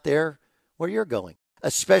one out there where you're going,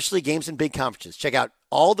 especially games and big conferences. Check out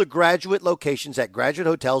all the Graduate locations at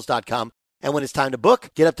graduatehotels.com. And when it's time to book,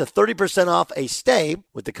 get up to 30% off a stay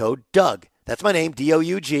with the code DOUG. That's my name,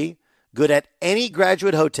 D-O-U-G. Good at any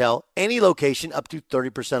Graduate hotel, any location, up to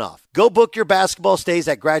 30% off. Go book your basketball stays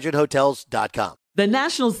at graduatehotels.com. The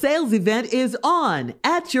national sales event is on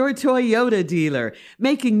at your Toyota dealer,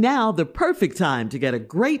 making now the perfect time to get a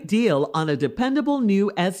great deal on a dependable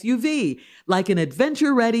new SUV, like an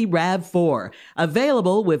adventure-ready RAV4.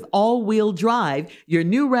 Available with all-wheel drive, your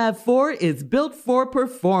new RAV4 is built for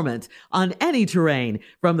performance on any terrain,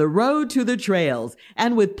 from the road to the trails,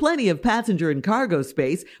 and with plenty of passenger and cargo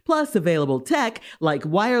space, plus available tech like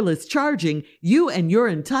wireless charging, you and your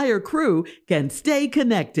entire crew can stay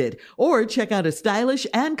connected. Or check out a stylish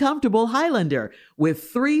and comfortable Highlander with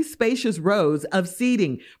 3 spacious rows of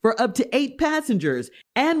seating for up to 8 passengers.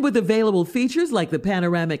 And with available features like the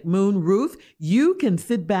panoramic moon roof, you can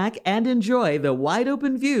sit back and enjoy the wide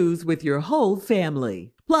open views with your whole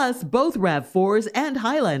family. Plus, both RAV4s and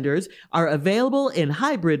Highlanders are available in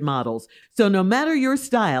hybrid models. So no matter your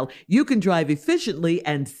style, you can drive efficiently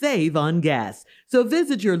and save on gas. So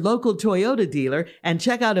visit your local Toyota dealer and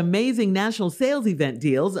check out amazing national sales event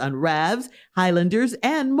deals on RAVs, Highlanders,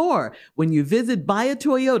 and more when you visit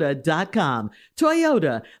buyatoyota.com.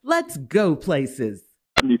 Toyota, let's go places.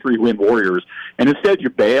 73-win Warriors, and instead you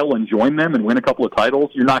bail and join them and win a couple of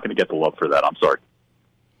titles, you're not going to get the love for that. I'm sorry.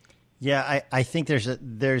 Yeah, I think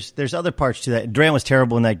there's other parts to that. Durant was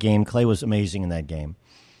terrible in that game. Clay was amazing in that game.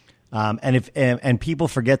 And people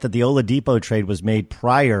forget that the Oladipo trade was made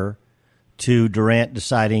prior to Durant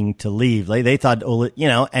deciding to leave. They thought,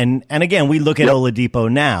 and again, we look at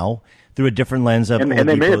Oladipo now through a different lens of and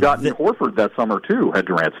they may have gotten Horford that summer too had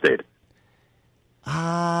Durant stayed.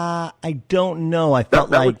 I don't know. I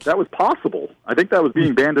felt that was possible. I think that was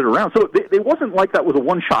being banded around. So it wasn't like that was a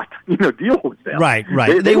one-shot, deal with them. Right.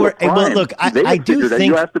 They were. Well, look, I do think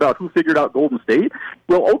you asked about who figured out Golden State.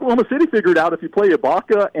 Well, Oklahoma City figured out if you play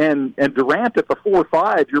Ibaka and Durant at the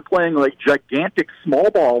 4-5, you're playing like gigantic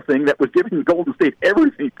small ball thing that was giving Golden State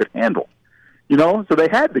everything it could handle. So they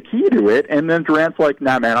had the key to it, and then Durant's like,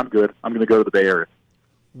 "Nah, man, I'm good. I'm going to go to the Bay Area."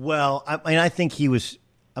 Well, I think he was.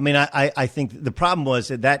 I think the problem was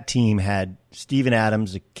that team had Steven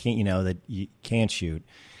Adams, that you can't shoot.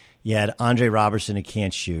 You had Andre Robertson, who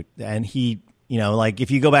can't shoot. And he, if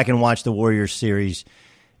you go back and watch the Warriors series,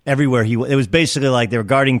 everywhere it was basically like they were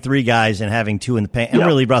guarding 3 guys and having 2 in the paint. And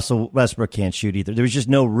really, Russell Westbrook can't shoot either. There was just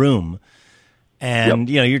no room. And,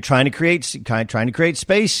 you're trying to create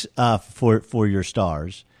space for your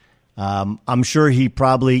stars. I'm sure he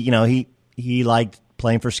probably, he liked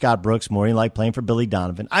playing for Scott Brooks more. He liked playing for Billy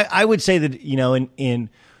Donovan. I would say that, in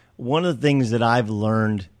one of the things that I've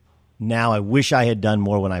learned now, I wish I had done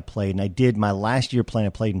more when I played, and I did my last year I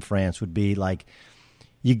played in France, would be like,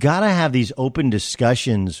 you got to have these open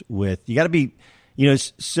discussions you got to be,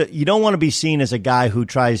 so you don't want to be seen as a guy who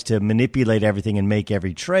tries to manipulate everything and make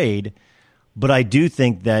every trade. But I do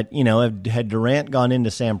think that, had Durant gone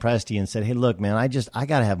into Sam Presti and said, "Hey, look, man, I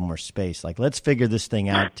got to have more space. Like, let's figure this thing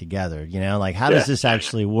out together. How does this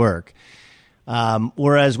actually work?"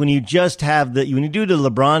 Whereas when you just have when you do the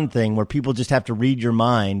LeBron thing where people just have to read your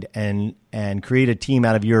mind and create a team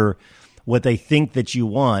out of what they think that you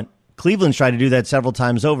want, Cleveland's tried to do that several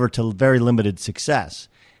times over to very limited success.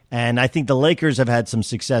 And I think the Lakers have had some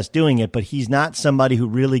success doing it, but he's not somebody who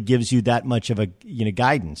really gives you that much of a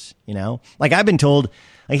guidance. Like I've been told,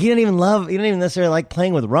 like he didn't even necessarily like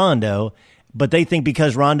playing with Rondo, but they think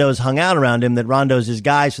because Rondo's hung out around him that Rondo's his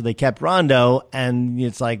guy, so they kept Rondo. And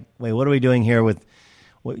it's like, wait, what are we doing here with?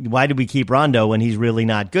 Why did we keep Rondo when he's really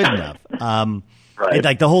not good enough? Right.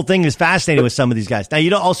 Like the whole thing is fascinating with some of these guys. Now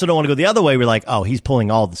you also don't want to go the other way. We're like, oh, he's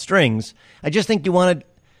pulling all the strings. I just think you want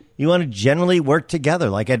to generally work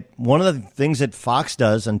together. Like one of the things that Fox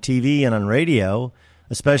does on TV and on radio,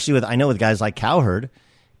 especially with guys like Cowherd,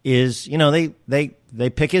 is they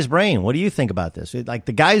pick his brain. What do you think about this? Like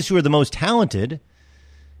the guys who are the most talented,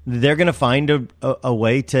 they're going to find a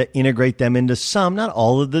way to integrate them into some, not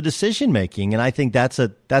all of the decision making. And I think that's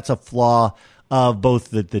a flaw of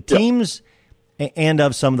both the teams and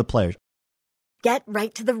of some of the players. Get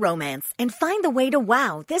right to the romance and find the way to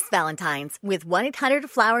wow this Valentine's with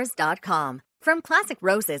 1-800-Flowers.com. From classic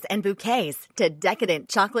roses and bouquets to decadent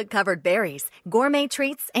chocolate-covered berries, gourmet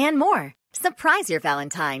treats, and more. Surprise your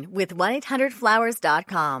Valentine with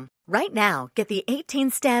 1-800-Flowers.com. Right now, get the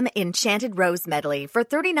 18-stem Enchanted Rose Medley for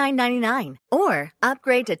 $39.99 or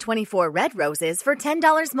upgrade to 24 red roses for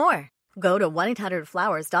 $10 more. Go to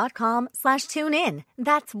 1-800-Flowers.com/tune-in.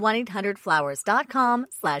 That's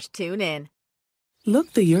 1-800-Flowers.com/tune-in.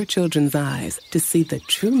 Look through your children's eyes to see the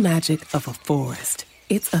true magic of a forest.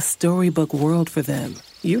 It's a storybook world for them.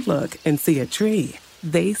 You look and see a tree.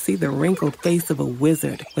 They see the wrinkled face of a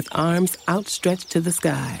wizard with arms outstretched to the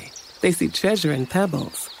sky. They see treasure in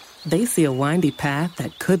pebbles. They see a windy path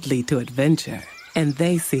that could lead to adventure. And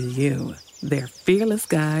they see you, their fearless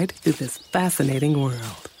guide through this fascinating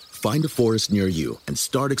world. Find a forest near you and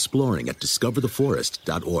start exploring at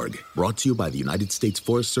discovertheforest.org. Brought to you by the United States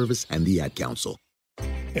Forest Service and the Ad Council.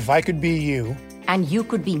 If I could be you. And you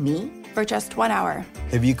could be me. For just 1 hour.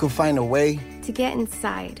 If you could find a way. To get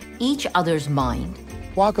inside. Each other's mind.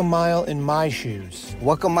 Walk a mile in my shoes.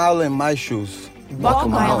 Walk a mile in my shoes. Walk a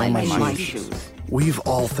mile in my shoes. We've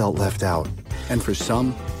all felt left out. And for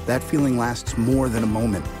some, that feeling lasts more than a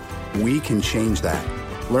moment. We can change that.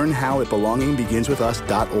 Learn how at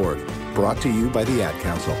belongingbeginswithus.org. Brought to you by the Ad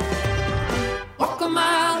Council. Walk a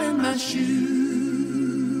mile in my shoes.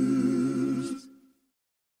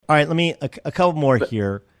 All right, let me a couple more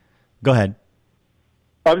here. Go ahead.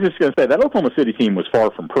 I was just going to say, that Oklahoma City team was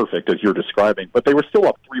far from perfect, as you're describing, but they were still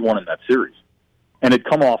up 3-1 in that series. And had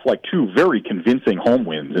come off like two very convincing home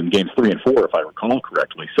wins in games 3 and 4, if I recall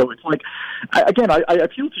correctly. So it's like, I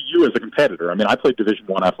appeal to you as a competitor. I mean, I played Division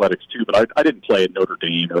I athletics too, but I didn't play at Notre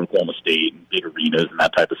Dame or Oklahoma State and big arenas and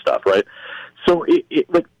that type of stuff, right? So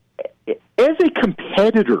as a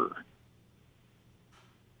competitor,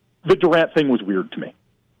 the Durant thing was weird to me.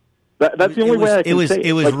 That's the only way I can say it.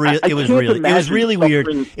 It was really weird.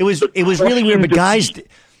 It was really weird. But guys,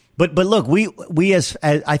 but look, we as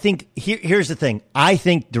I think here's the thing. I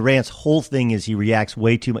think Durant's whole thing is he reacts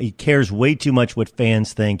way too much. He cares way too much what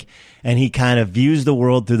fans think, and he kind of views the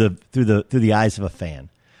world through the eyes of a fan.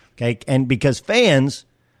 Okay, and because fans,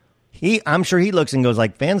 I'm sure he looks and goes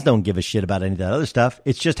like, fans don't give a shit about any of that other stuff.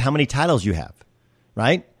 It's just how many titles you have,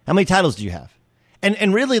 right? How many titles do you have?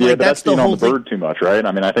 And really, like that's the whole thing. Too much, right?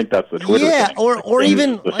 I mean, I think that's the Twitter thing. or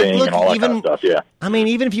even the thing and all that kind of stuff. Yeah. I mean,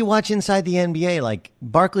 even if you watch Inside the NBA, like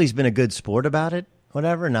Barkley's been a good sport about it,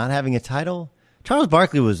 whatever, not having a title. Charles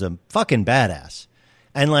Barkley was a fucking badass,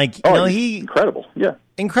 and he incredible, yeah,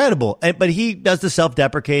 incredible. But he does the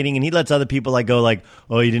self-deprecating, and he lets other people go like,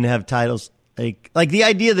 oh, you didn't have titles, like the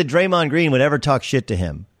idea that Draymond Green would ever talk shit to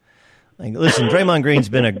him. Like, listen, Draymond Green's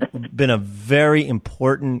been a very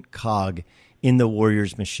important cog in the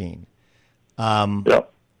Warriors machine. There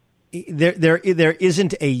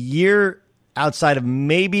isn't a year outside of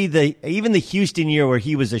maybe even the Houston year where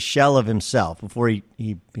he was a shell of himself before he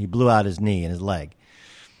blew out his knee and his leg,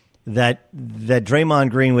 that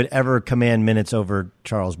Draymond Green would ever command minutes over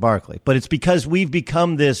Charles Barkley. But it's because we've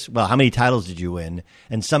become this, well, how many titles did you win?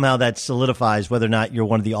 And somehow that solidifies whether or not you're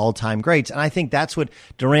one of the all-time greats. And I think that's what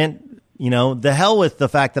Durant, the hell with the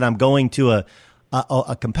fact that I'm going to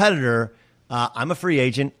a competitor. I'm a free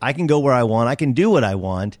agent. I can go where I want. I can do what I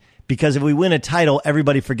want, because if we win a title,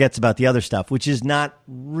 everybody forgets about the other stuff, which is not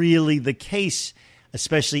really the case,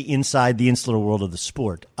 especially inside the insular world of the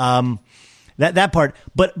sport. That part.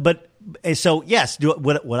 But so yes,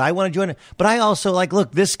 what I want to join. But I also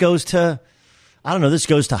look, this goes to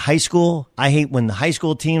high school. I hate when the high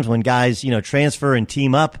school teams, when guys, transfer and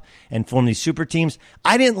team up and form these super teams.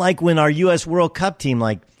 I didn't like when our U.S. World Cup team,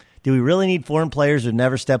 do we really need foreign players who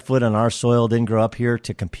never stepped foot on our soil, didn't grow up here,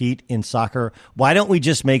 to compete in soccer? Why don't we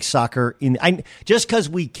just make soccer just because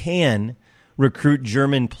we can recruit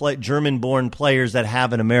German-born players that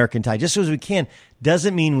have an American tie, just because we can,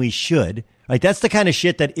 doesn't mean we should. Right? That's the kind of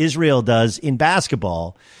shit that Israel does in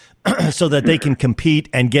basketball. so that they can compete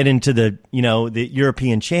and get into the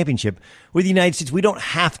European Championship. With the United States, we don't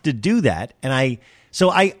have to do that. And I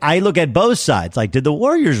look at both sides. Like, did the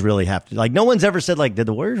Warriors really have to? Like, no one's ever said, like, did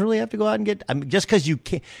the Warriors really have to go out and get? I mean, just because you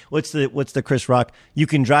can't. What's the Chris Rock? You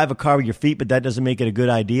can drive a car with your feet, but that doesn't make it a good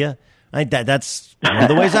idea. That's one of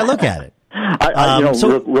the ways I look at it.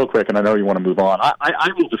 Real quick, and I know you want to move on. I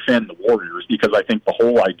will defend the Warriors because I think the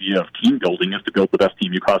whole idea of team building is to build the best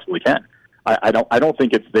team you possibly can. I don't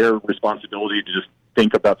think it's their responsibility to just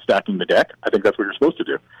think about stacking the deck. I think that's what you're supposed to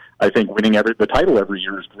do. I think winning the title every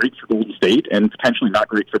year is great for Golden State and potentially not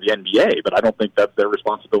great for the NBA, but I don't think that's their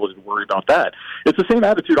responsibility to worry about that. It's the same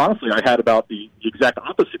attitude, honestly, I had about the exact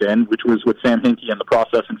opposite end, which was with Sam Hinkie and the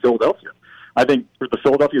process in Philadelphia. I think for the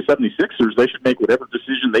Philadelphia 76ers, they should make whatever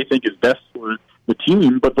decision they think is best for the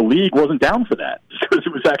team, but the league wasn't down for that because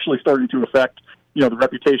it was actually starting to affect the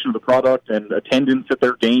reputation of the product and attendance at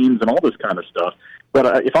their games and all this kind of stuff.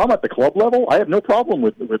 But if I'm at the club level, I have no problem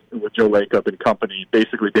with Joe Lacob and company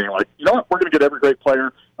basically being like, you know what, we're going to get every great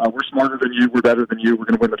player. We're smarter than you. We're better than you. We're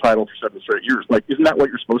going to win the title for 7 straight years. Like, isn't that what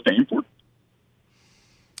you're supposed to aim for?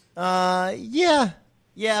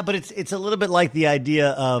 Yeah, but it's a little bit like the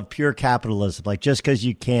idea of pure capitalism. Like, just because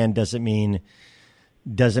you can doesn't mean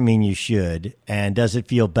you should. And does it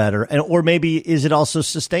feel better? And or maybe is it also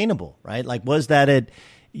sustainable? Right? Like, was that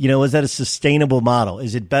a sustainable model?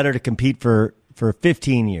 Is it better to compete for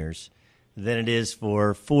 15 years than it is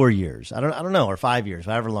for 4 years? I don't know, or 5 years,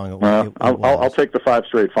 however long it was. I'll take the 5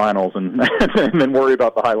 straight finals and then worry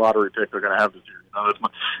about the high lottery pick they're going to have this year.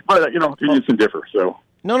 But opinions can differ. So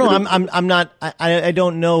no, I'm not. I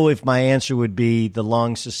don't know if my answer would be the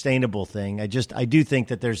long sustainable thing. I do think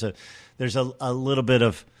that there's a little bit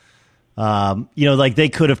of like they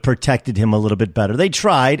could have protected him a little bit better. They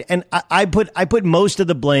tried, and I put most of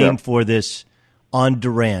the blame for this on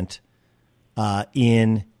Durant.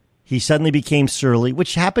 He suddenly became surly,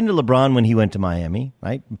 which happened to LeBron when he went to Miami,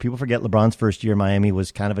 right? People forget LeBron's first year in Miami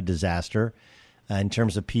was kind of a disaster in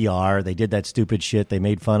terms of PR. They did that stupid shit. They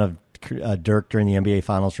made fun of Dirk during the NBA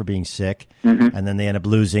Finals for being sick, and then they end up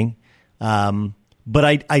losing. But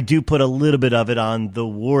I do put a little bit of it on the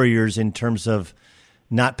Warriors in terms of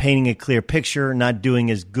not painting a clear picture, not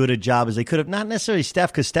doing as good a job as they could have. Not necessarily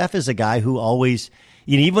Steph, because Steph is a guy who always,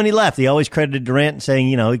 even when he left, he always credited Durant, saying,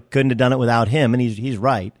 he couldn't have done it without him, and he's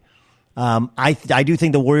right. I do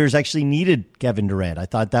think the Warriors actually needed Kevin Durant. I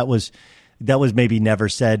thought that was maybe never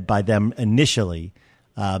said by them initially.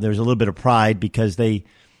 There was a little bit of pride because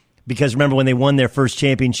remember when they won their first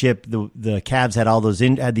championship, the Cavs had all those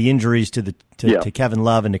had the injuries to Kevin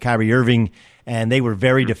Love and to Kyrie Irving, and they were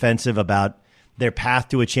very defensive about their path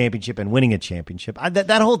to a championship and winning a championship.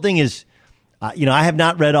 That whole thing is, I have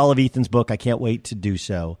not read all of Ethan's book. I can't wait to do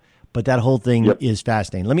so. But that whole thing is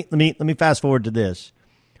fascinating. Let me fast forward to this.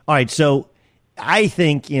 All right, so I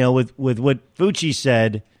think with what Fucci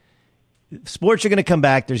said, sports are going to come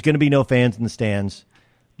back. There's going to be no fans in the stands.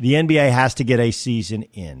 The NBA has to get a season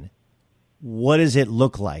in. What does it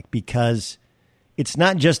look like? Because it's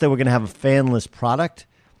not just that we're going to have a fanless product,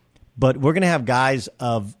 but we're going to have guys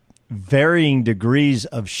of varying degrees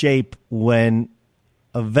of shape when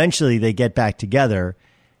eventually they get back together.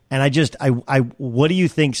 And what do you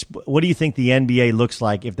think the NBA looks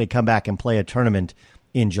like if they come back and play a tournament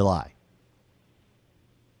in July?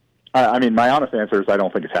 I mean, my honest answer is I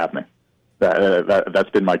don't think it's happening. That's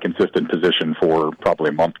been my consistent position for probably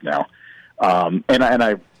a month now. And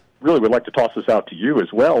I really would like to toss this out to you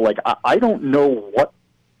as well. Like, I don't know what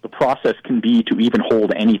the process can be to even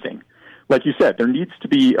hold anything. Like you said, there needs to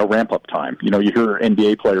be a ramp-up time. You hear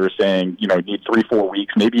NBA players saying, you need 3-4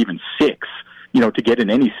 weeks, maybe even 6, to get in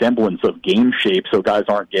any semblance of game shape so guys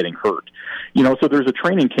aren't getting hurt. So there's a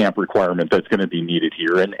training camp requirement that's going to be needed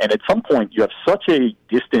here. And at some point, you have such a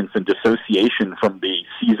distance and dissociation from the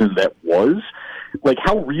season that was. Like,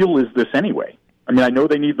 how real is this anyway? I mean, I know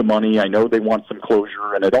they need the money. I know they want some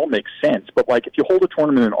closure, and it all makes sense. But, like, if you hold a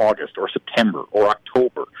tournament in August or September or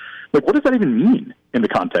October, like, what does that even mean in the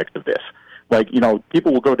context of this? Like,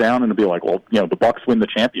 people will go down and be like, well, the Bucks win the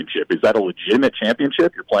championship. Is that a legitimate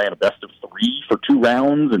championship? You're playing a best of 3 for 2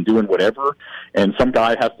 rounds and doing whatever, and some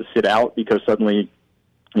guy has to sit out because suddenly,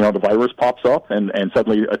 the virus pops up and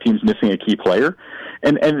suddenly a team's missing a key player.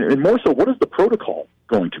 And more so, what is the protocol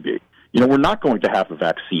going to be? We're not going to have a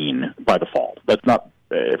vaccine by the fall. That's not,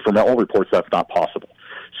 from all reports, that's not possible.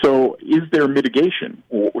 So is there mitigation?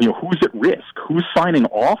 Or, who's at risk? Who's signing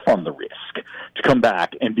off on the risk to come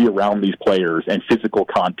back and be around these players and physical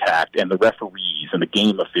contact and the referees and the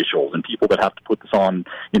game officials and people that have to put this on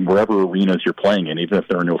in wherever arenas you're playing in, even if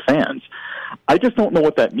there are no fans? I just don't know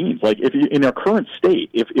what that means. Like, if in our current state,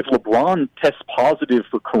 if LeBron tests positive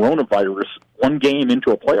for coronavirus one game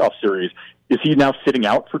into a playoff series, is he now sitting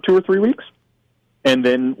out for 2 or 3 weeks? And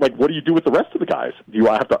then, like, what do you do with the rest of the guys? Do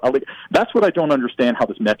I have to? That's what I don't understand, how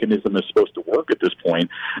this mechanism is supposed to work at this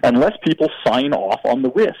point, unless people sign off on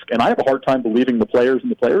the risk. And I have a hard time believing the players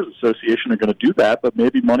and the Players Association are going to do that, but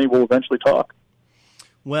maybe money will eventually talk.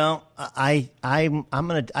 Well, I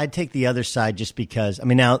take the other side just because. I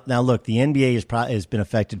mean, now look, the NBA has been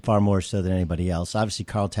affected far more so than anybody else. Obviously,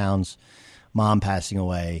 Karl Towns' mom passing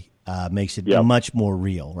away makes it much more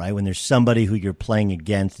real, right? When there's somebody who you're playing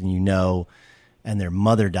against and and their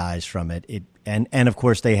mother dies from it. And of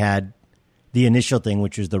course they had the initial thing,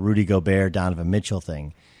 which was the Rudy Gobert, Donovan Mitchell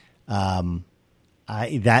thing. That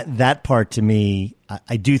part to me,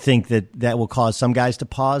 I do think that will cause some guys to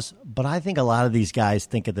pause, but I think a lot of these guys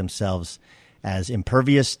think of themselves as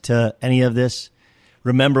impervious to any of this.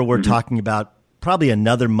 Remember, we're talking about probably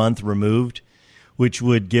another month removed, which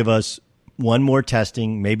would give us one more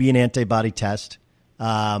testing, maybe an antibody test,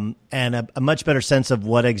 and a much better sense of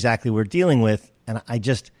what exactly we're dealing with. And I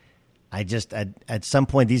just at some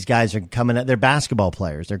point, these guys are coming at, they're basketball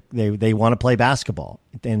players. They want to play basketball,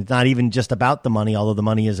 and it's not even just about the money, although the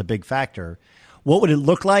money is a big factor. What would it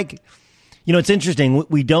look like? It's interesting.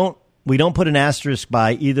 We don't put an asterisk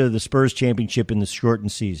by either the Spurs championship in the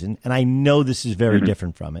shortened season, and I know this is very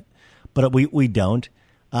different from it, but we don't.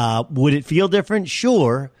 Would it feel different?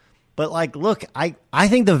 Sure. But look, I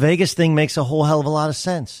think the Vegas thing makes a whole hell of a lot of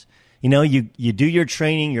sense. You do your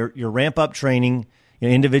training, your ramp up training,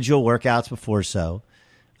 individual workouts before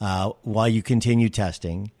while you continue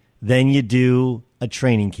testing. Then you do a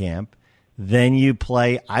training camp. Then you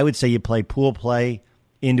play. I would say you play pool play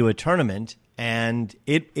into a tournament, and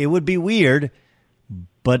it would be weird.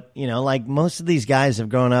 But like most of these guys have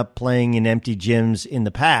grown up playing in empty gyms in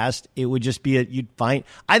the past, it would just be I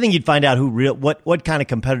think you'd find out what kind of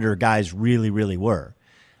competitor guys really were.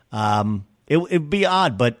 It'd be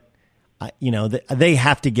odd, but they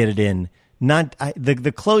have to get it in.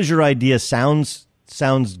 The closure idea sounds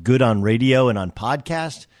good on radio and on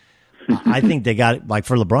podcast. I think they got it. Like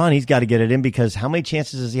for LeBron, he's got to get it in because how many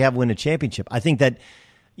chances does he have to win a championship? I think that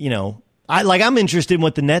I'm interested in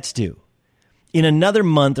what the Nets do. In another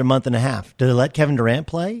month or month and a half, do they let Kevin Durant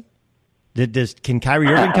play? Can Kyrie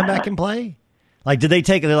Irving come back and play? Did they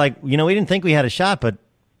take it? They're like, we didn't think we had a shot, but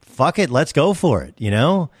fuck it, let's go for it.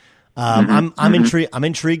 I'm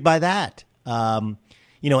intrigued by that.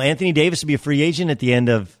 Anthony Davis will be a free agent at the end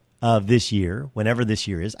of this year, whenever this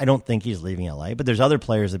year is. I don't think he's leaving LA, but there's other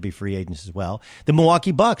players that be free agents as well. The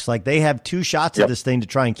Milwaukee Bucks, they have 2 shots at this thing to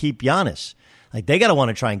try and keep Giannis. They got to want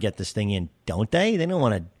to try and get this thing in, don't they? They don't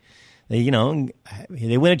want to.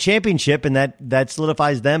 They win a championship, and that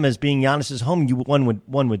solidifies them as being Giannis's home.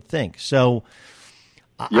 One would think. So,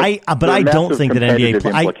 I don't think that NBA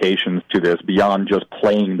implications to this beyond just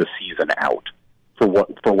playing the season out.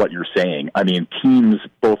 For what you're saying, I mean, teams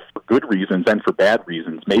both for good reasons and for bad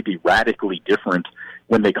reasons may be radically different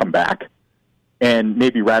when they come back, and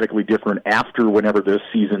maybe radically different after whenever this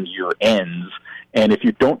season year ends. And if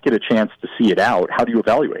you don't get a chance to see it out, how do you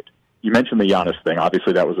evaluate? You mentioned the Giannis thing.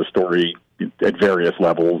 Obviously, that was a story at various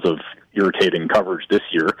levels of irritating coverage this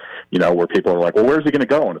year, where people are like, well, where's he going to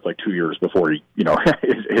go? And it's 2 years before he,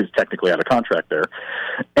 is technically out of contract there.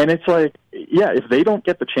 And it's if they don't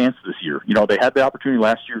get the chance this year, they had the opportunity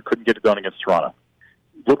last year, couldn't get it done against Toronto.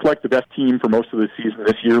 Looked like the best team for most of the season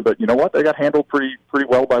this year, but you know what? They got handled pretty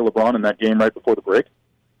well by LeBron in that game right before the break.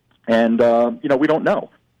 And, we don't know.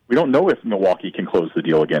 We don't know if Milwaukee can close the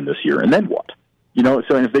deal again this year. And then what?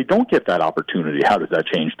 So if they don't get that opportunity, how does that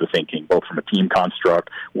change the thinking, both from a team construct,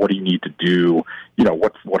 what do you need to do,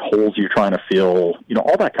 what holes are you trying to fill,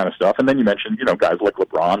 all that kind of stuff. And then you mentioned, guys like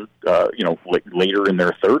LeBron, later in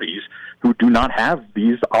their 30s who do not have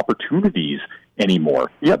these opportunities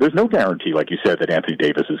anymore. Yeah, there's no guarantee, like you said, that Anthony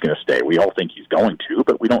Davis is going to stay. We all think he's going to,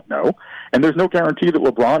 but we don't know. And there's no guarantee that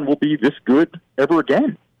LeBron will be this good ever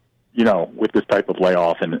again, with this type of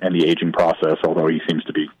layoff and the aging process, although he seems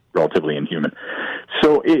to be relatively inhuman.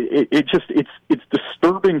 So it's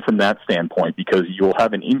disturbing from that standpoint because you'll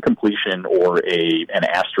have an incompletion or an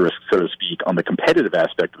asterisk, so to speak, on the competitive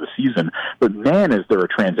aspect of the season. But man, is there a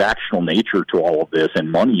transactional nature to all of this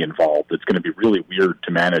and money involved that's going to be really weird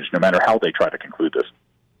to manage no matter how they try to conclude this.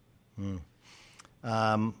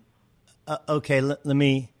 Okay, let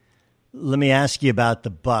me Let me ask you about the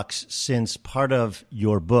Bucks, since part of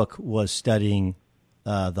your book was studying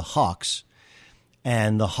the Hawks,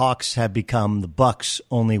 and the Hawks have become the Bucks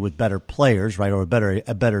only with better players, right, or a better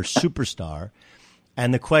superstar.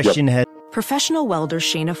 And the question had. Professional welder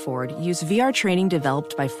Shayna Ford used VR training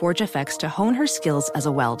developed by ForgeFX to hone her skills as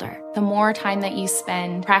a welder. The more time that you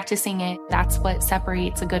spend practicing it, that's what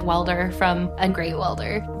separates a good welder from a great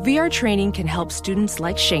welder. VR training can help students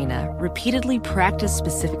like Shayna repeatedly practice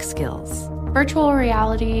specific skills. Virtual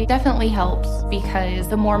reality definitely helps because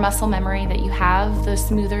the more muscle memory that you have, the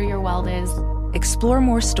smoother your weld is. Explore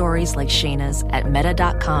more stories like Shayna's at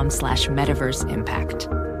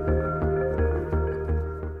meta.com/metaverseimpact.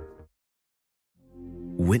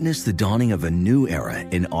 Witness the dawning of a new era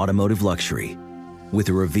in automotive luxury with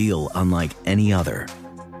a reveal unlike any other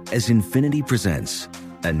as Infiniti presents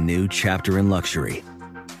a new chapter in luxury,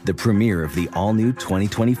 the premiere of the all-new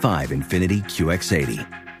 2025 Infiniti QX80.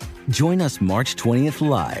 Join us March 20th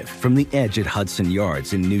live from the Edge at Hudson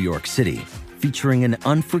Yards in New York City, featuring an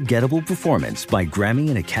unforgettable performance by Grammy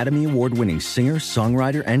and Academy Award-winning singer,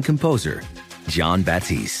 songwriter, and composer, Jon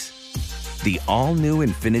Batiste. The all-new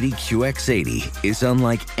Infiniti QX80 is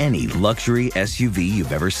unlike any luxury SUV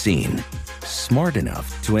you've ever seen. Smart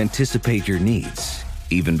enough to anticipate your needs,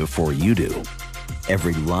 even before you do.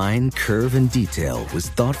 Every line, curve, and detail was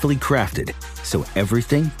thoughtfully crafted, so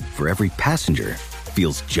everything for every passenger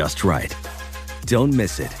feels just right. Don't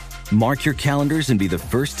miss it. Mark your calendars and be the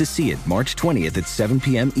first to see it March 20th at 7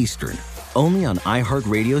 p.m. Eastern, only on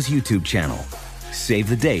iHeartRadio's YouTube channel. Save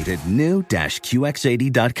the date at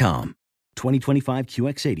new-QX80.com. 2025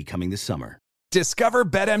 QX80 coming this summer. Discover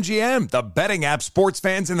BetMGM, the betting app sports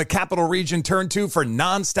fans in the capital region turn to for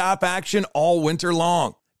nonstop action all winter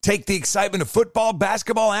long. Take the excitement of football,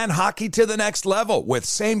 basketball, and hockey to the next level with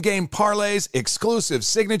same-game parlays, exclusive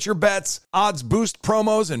signature bets, odds boost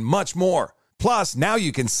promos, and much more. Plus, now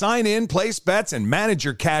you can sign in, place bets, and manage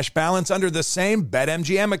your cash balance under the same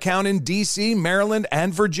BetMGM account in D.C., Maryland,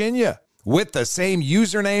 and Virginia. With the same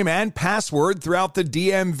username and password throughout the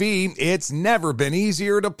DMV, it's never been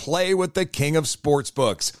easier to play with the king of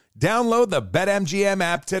sportsbooks. Download the BetMGM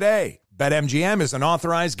app today. BetMGM is an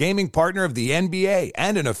authorized gaming partner of the NBA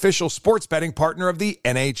and an official sports betting partner of the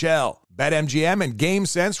NHL. BetMGM and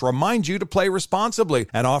GameSense remind you to play responsibly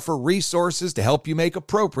and offer resources to help you make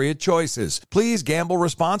appropriate choices. Please gamble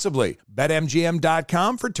responsibly.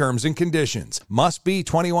 BetMGM.com for terms and conditions. Must be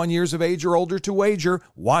 21 years of age or older to wager.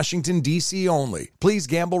 Washington, D.C. only. Please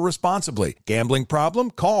gamble responsibly. Gambling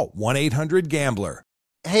problem? Call 1-800-GAMBLER.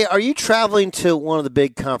 Hey, are you traveling to one of the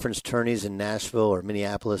big conference tourneys in Nashville or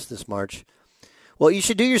Minneapolis this March? Well, you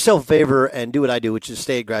should do yourself a favor and do what I do, which is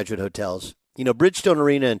stay at Graduate Hotels. You know, Bridgestone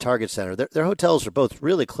Arena and Target Center, their hotels are both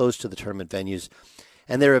really close to the tournament venues,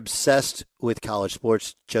 and they're obsessed with college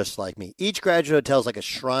sports just like me. Each Graduate Hotel is like a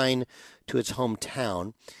shrine to its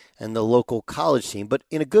hometown and the local college team, but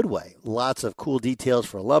in a good way. Lots of cool details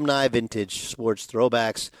for alumni, vintage sports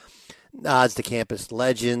throwbacks, nods to campus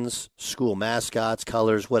legends, school mascots,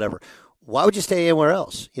 colors, whatever. Why would you stay anywhere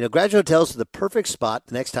else? You know, Graduate Hotels is the perfect spot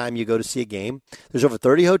the next time you go to see a game. There's over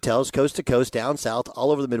 30 hotels, coast to coast, down south,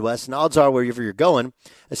 all over the Midwest, and odds are wherever you're going,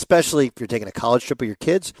 especially if you're taking a college trip with your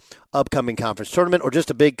kids, upcoming conference tournament, or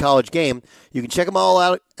just a big college game, you can check them all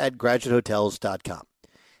out at graduatehotels.com.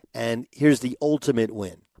 And here's the ultimate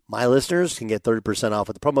win. My listeners can get 30% off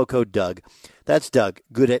with the promo code Doug. That's Doug,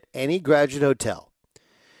 good at any Graduate Hotel.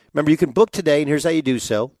 Remember, you can book today, and here's how you do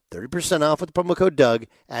so. 30% off with the promo code Doug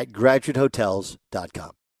at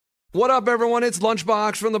graduatehotels.com. What up, everyone? It's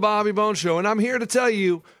Lunchbox from the Bobby Bone Show, and I'm here to tell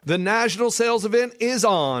you the national sales event is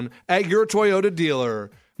on at your Toyota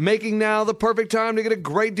dealer, making now the perfect time to get a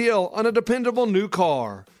great deal on a dependable new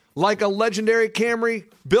car. Like a legendary Camry,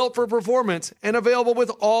 built for performance and available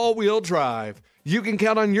with all-wheel drive. You can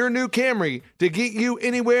count on your new Camry to get you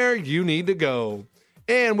anywhere you need to go.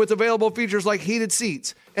 And with available features like heated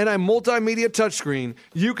seats and a multimedia touchscreen,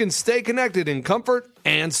 you can stay connected in comfort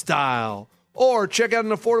and style. Or check out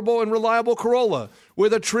an affordable and reliable Corolla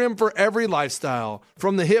with a trim for every lifestyle.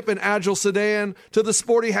 From the hip and agile sedan to the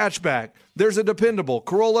sporty hatchback, there's a dependable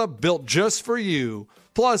Corolla built just for you.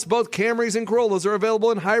 Plus, both Camrys and Corollas are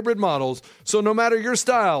available in hybrid models, so no matter your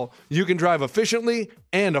style, you can drive efficiently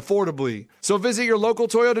and affordably. So visit your local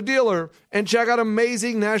Toyota dealer and check out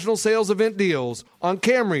amazing national sales event deals on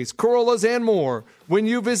Camrys, Corollas, and more when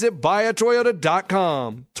you visit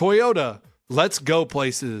buyatoyota.com. Toyota, let's go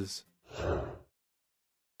places.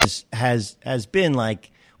 Has been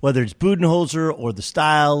like, whether it's Budenholzer or the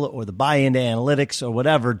style or the buy into analytics or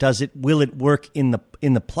whatever, will it work in the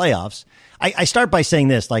playoffs? I start by saying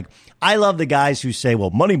this, like, I love the guys who say, well,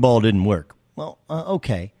 Moneyball didn't work. Well,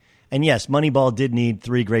 okay. And yes, Moneyball did need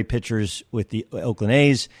 3 great pitchers with the Oakland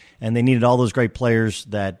A's, and they needed all those great players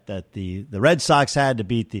that the Red Sox had to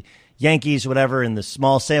beat the Yankees, whatever, in the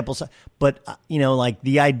small sample size. But, like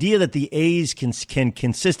the idea that the A's can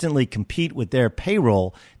consistently compete with their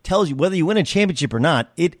payroll tells you whether you win a championship or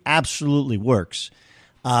not, it absolutely works.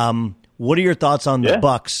 What are your thoughts on the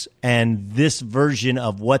Bucks and this version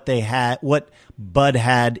of what they had, what Bud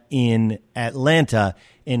had in Atlanta,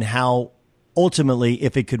 and how ultimately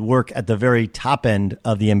if it could work at the very top end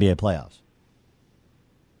of the NBA playoffs?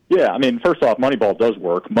 Yeah, I mean, first off, Moneyball does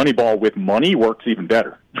work. Moneyball with money works even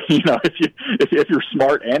better. If you're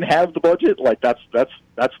smart and have the budget, like that's the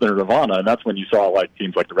nirvana, and that's when you saw like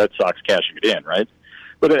teams like the Red Sox cashing it in, right?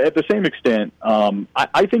 But at the same extent,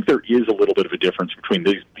 I think there is a little bit of a difference between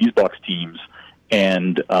these Bucks teams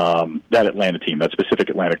and that Atlanta team, that specific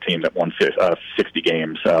Atlantic team that won 60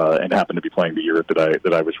 games and happened to be playing the year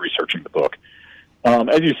that I was researching the book.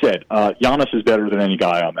 As you said, Giannis is better than any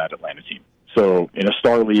guy on that Atlanta team. So in a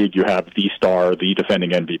star league, you have the star, the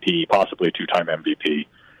defending MVP, possibly a 2-time MVP.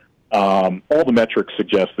 All the metrics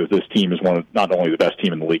suggest that this team is not only the best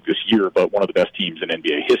team in the league this year, but one of the best teams in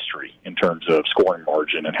NBA history in terms of scoring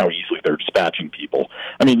margin and how easily they're dispatching people.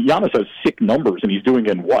 I mean, Giannis has sick numbers, and he's doing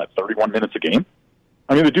it in 31 minutes a game?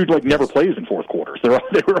 I mean, the dude never plays in fourth quarters. They were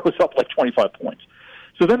always up 25 points.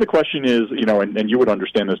 So then the question is, and you would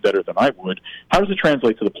understand this better than I would, how does it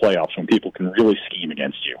translate to the playoffs when people can really scheme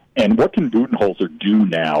against you? And what can Budenholzer do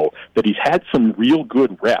now that he's had some real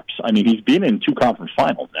good reps? I mean, he's been in 2 conference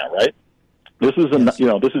finals now, right? This is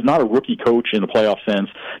this is not a rookie coach in a playoff sense.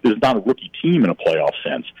 This is not a rookie team in a playoff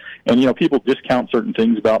sense. And people discount certain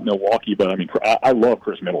things about Milwaukee, but I mean, I love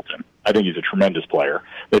Chris Middleton. I think he's a tremendous player.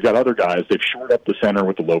 They've got other guys. They've shored up the center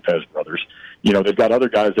with the Lopez brothers. They've got other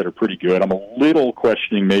guys that are pretty good. I'm a little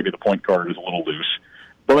questioning maybe the point guard is a little loose.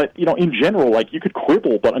 But, in general, you could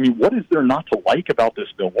quibble, but, I mean, what is there not to like about this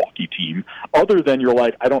Milwaukee team other than you're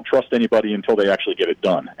like, I don't trust anybody until they actually get it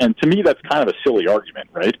done? And to me, that's kind of a silly argument,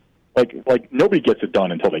 right? Like nobody gets it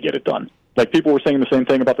done until they get it done. Like people were saying the same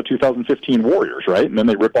thing about the 2015 Warriors, right? And then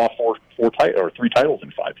they rip off 3 titles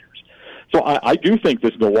in 5 years. So I do think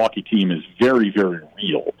this Milwaukee team is very, very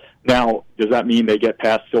real. Now, does that mean they get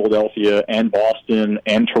past Philadelphia and Boston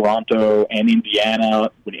and Toronto and Indiana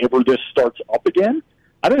whenever this starts up again?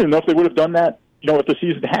 I don't even know if they would have done that, if the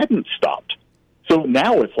season hadn't stopped. So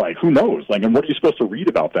now it's like, who knows? And what are you supposed to read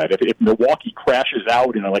about that? If Milwaukee crashes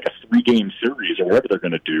out in a 3-game series or whatever they're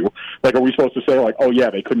going to do, are we supposed to say oh yeah,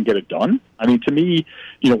 they couldn't get it done? I mean, to me,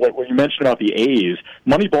 what you mentioned about the A's,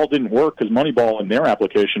 Moneyball didn't work because Moneyball in their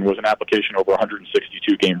application was an application over a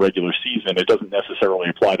 162-game regular season. It doesn't necessarily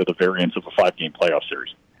apply to the variance of a 5-game playoff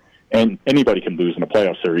series. And anybody can lose in a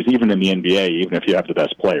playoff series, even in the NBA, even if you have the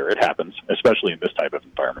best player. It happens, especially in this type of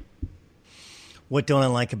environment. What don't I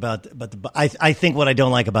like about the? I think what I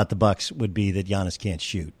don't like about the Bucks would be that Giannis can't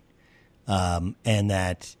shoot, and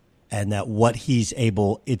that what he's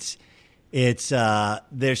able. It's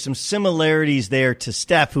there's some similarities there to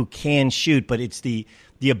Steph, who can shoot, but it's the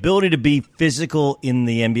ability to be physical in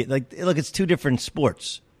the NBA. Look, it's 2 different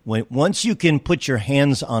sports. Once you can put your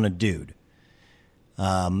hands on a dude,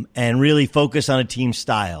 and really focus on a team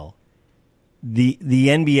style. The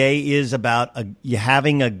NBA is about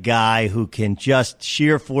having a guy who can just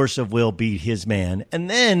sheer force of will beat his man, and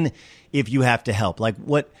then if you have to help,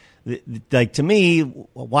 to me,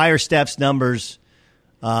 why are Steph's numbers,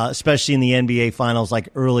 especially in the NBA Finals,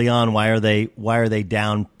 early on, why are they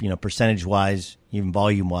down, percentage wise, even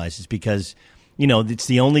volume wise? It's because it's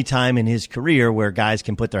the only time in his career where guys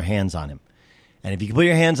can put their hands on him, and if you can put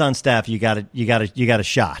your hands on Steph, you got a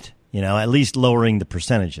shot, at least lowering the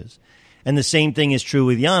percentages. And the same thing is true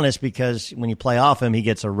with Giannis because when you play off him, he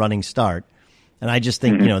gets a running start. And I just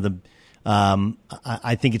think,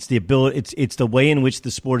 I think it's the ability, it's the way in which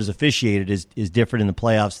the sport is officiated is different in the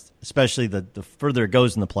playoffs, especially the further it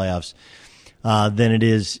goes in the playoffs than it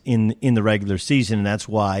is in the regular season. And that's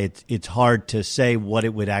why it's hard to say what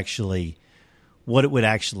it would actually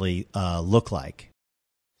look like.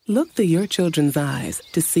 Look through your children's eyes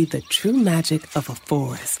to see the true magic of a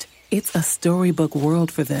forest. It's a storybook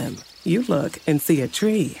world for them. You look and see a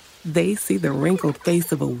tree. They see the wrinkled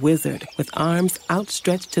face of a wizard with arms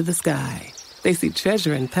outstretched to the sky. They see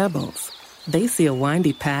treasure in pebbles. They see a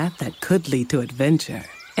windy path that could lead to adventure.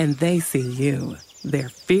 And they see you, their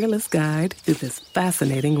fearless guide through this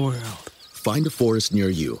fascinating world. Find a forest near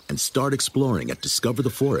you and start exploring at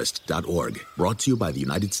discovertheforest.org. Brought to you by the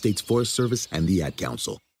United States Forest Service and the Ad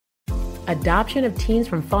Council. Adoption of teens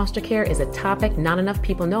from foster care is a topic not enough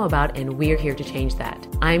people know about, and we're here to change that.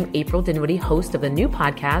 I'm April Dinwiddie, host of the new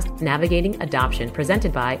podcast, Navigating Adoption,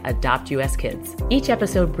 presented by Adopt US Kids. Each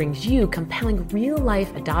episode brings you compelling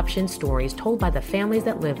real-life adoption stories told by the families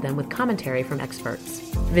that live them with commentary from experts.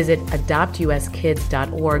 Visit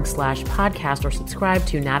adoptuskids.org/podcast or subscribe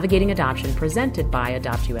to Navigating Adoption, presented by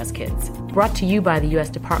Adopt US Kids. Brought to you by the U.S.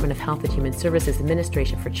 Department of Health and Human Services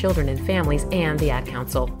Administration for Children and Families and the Ad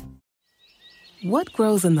Council. What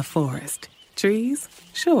grows in the forest? Trees?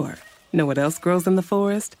 Sure. Know what else grows in the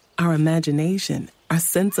forest? Our imagination, our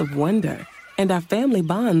sense of wonder, and our family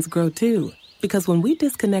bonds grow too. Because when we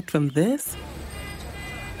disconnect from this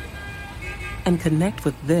and connect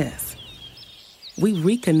with this, we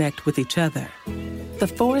reconnect with each other. The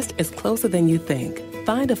forest is closer than you think.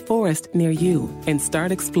 Find a forest near you and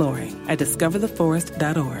start exploring at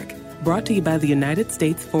discovertheforest.org. Brought to you by the United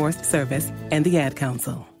States Forest Service and the Ad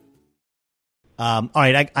Council. All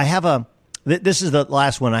right, I have this is the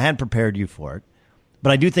last one. I hadn't prepared you for it,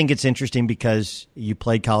 but I do think it's interesting because you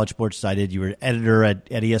played college sports as I did. You were editor at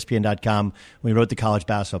ESPN.com when you wrote the college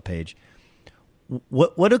basketball page.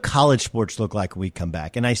 What do college sports look like when we come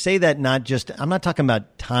back? And I say that I'm not talking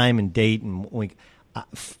about time and date and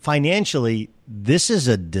financially, this is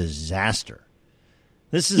a disaster.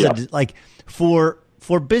 This is for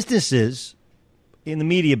businesses in the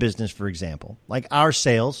media business, for example, like our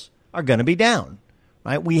sales are going to be down,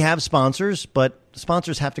 right? We have sponsors, but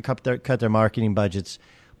sponsors have to cut their marketing budgets.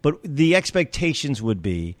 But the expectations would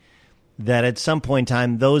be that at some point in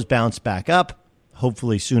time, those bounce back up,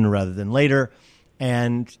 hopefully sooner rather than later.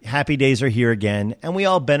 And happy days are here again. And we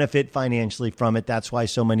all benefit financially from it. That's why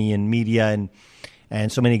so many in media and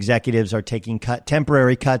so many executives are taking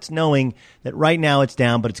temporary cuts, knowing that right now it's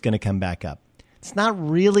down, but it's going to come back up. It's not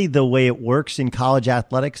really the way it works in college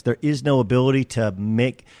athletics. There is no ability to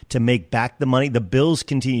make back the money. The bills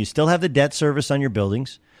continue. You still have the debt service on your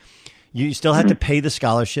buildings. You still have to pay the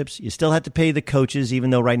scholarships. You still have to pay the coaches, even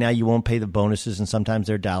though right now you won't pay the bonuses, and sometimes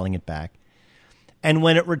they're dialing it back. And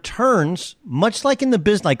when it returns, much like in the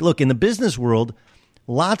business, in the business world,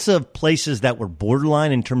 lots of places that were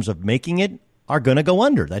borderline in terms of making it are going to go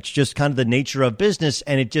under. That's just kind of the nature of business,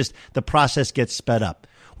 and the process gets sped up.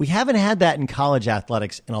 We haven't had that in college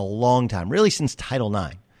athletics in a long time, really since Title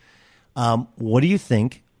IX. What do you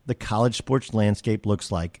think the college sports landscape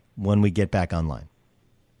looks like when we get back online?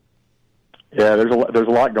 Yeah, there's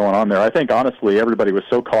a lot going on there. I think, honestly, everybody was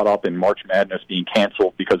so caught up in March Madness being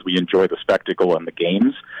canceled because we enjoy the spectacle and the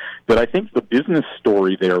games that I think the business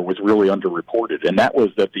story there was really underreported, and that was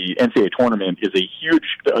that the NCAA tournament is a huge,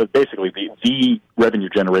 basically the revenue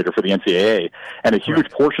generator for the NCAA, and a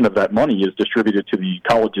huge portion of that money is distributed to the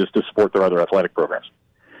colleges to support their other athletic programs.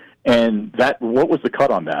 And what was the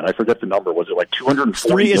cut on that? I forget the number. Was it like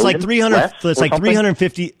 240 million? It's like 300. It's like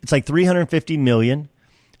 350. It's like 350 million.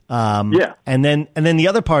 And then the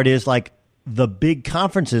other part is like the big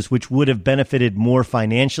conferences, which would have benefited more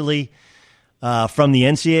financially from the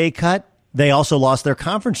NCAA cut. They also lost their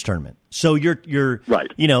conference tournament. So you're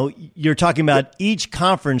right. You're talking about each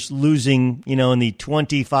conference losing, in the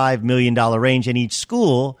 $25 million range, and each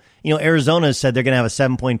school, Arizona said they're going to have a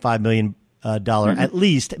 $7.5 million at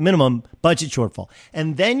least minimum budget shortfall.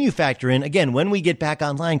 And then you factor in, again, when we get back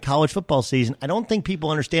online, college football season, I don't think people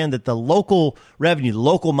understand that the local revenue, the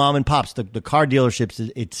local mom and pops, the car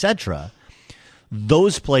dealerships, et cetera,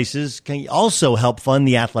 those places can also help fund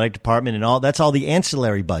the athletic department and all. That's all the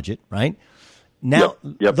ancillary budget, right? Now,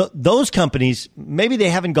 those companies, maybe they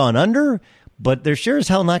haven't gone under, but they're sure as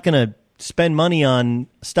hell not going to spend money on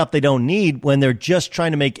stuff they don't need when they're just trying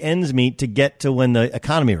to make ends meet to get to when the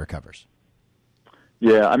economy recovers.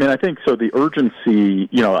 Yeah, I mean, I think so. The urgency,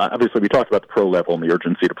 obviously we talked about the pro level and the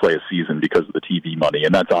urgency to play a season because of the TV money,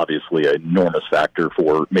 and that's obviously an enormous factor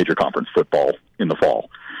for major conference football in the fall,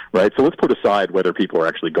 right? So let's put aside whether people are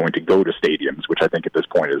actually going to go to stadiums, which I think at this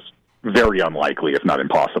point is very unlikely, if not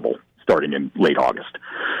impossible, starting in late August.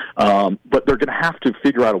 But they're going to have to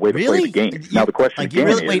figure out a way to play the game. Now, the question again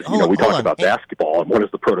is, we talked about basketball and what is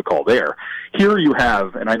the protocol there. Here you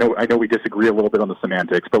have, and I know we disagree a little bit on the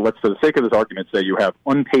semantics, but let's, for the sake of this argument, say you have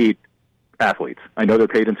unpaid athletes. I know they're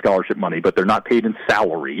paid in scholarship money, but they're not paid in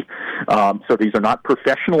salary. So these are not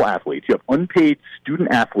professional athletes. You have unpaid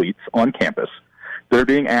student athletes on campus. They're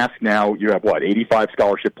being asked now, you have 85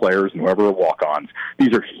 scholarship players and whoever are walk-ons.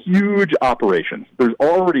 These are huge operations. There's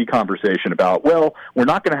already conversation about, well, we're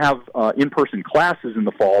not going to have in-person classes in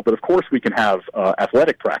the fall, but of course we can have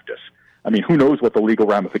athletic practice. I mean, who knows what the legal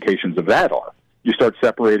ramifications of that are? You start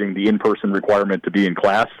separating the in-person requirement to be in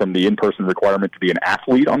class from the in-person requirement to be an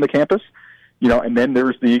athlete on the campus. And then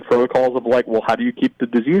there's the protocols of like, well, how do you keep the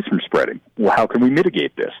disease from spreading? Well, how can we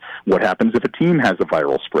mitigate this? What happens if a team has a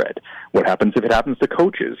viral spread? What happens if it happens to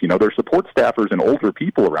coaches? There's support staffers and older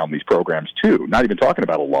people around these programs too, not even talking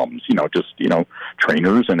about alums, just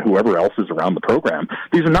trainers and whoever else is around the program.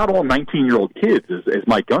 These are not all 19-year-old kids, as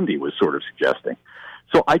Mike Gundy was sort of suggesting.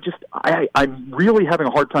 So I'm really having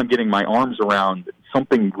a hard time getting my arms around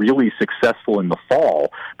something really successful in the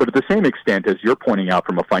fall. But at the same extent, as you're pointing out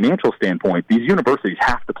from a financial standpoint, these universities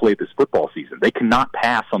have to play this football season. They cannot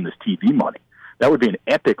pass on this TV money. That would be an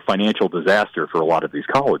epic financial disaster for a lot of these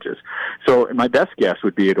colleges. So my best guess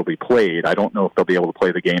would be it'll be played. I don't know if they'll be able to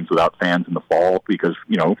play the games without fans in the fall because,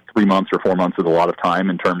 3 months or 4 months is a lot of time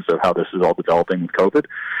in terms of how this is all developing with COVID.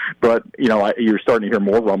 But, you're starting to hear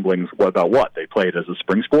more rumblings about what? They play it as a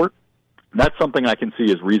spring sport? That's something I can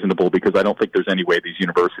see as reasonable because I don't think there's any way these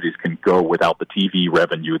universities can go without the TV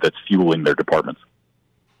revenue that's fueling their departments.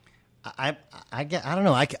 I don't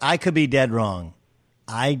know. I could be dead wrong.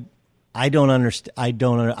 I don't understand.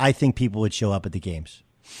 I think people would show up at the games.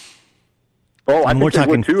 Oh, I think they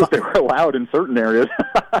would too if they were allowed in certain areas.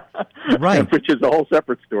 Right. Which is a whole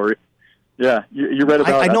separate story. Yeah, you read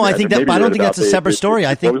about. I know. I think that, but I don't think that's a separate story.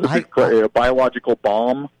 I think a biological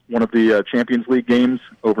bomb, one of the Champions League games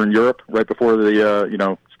over in Europe, right before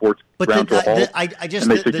the sports ground to a halt. And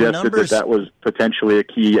they suggested that was potentially a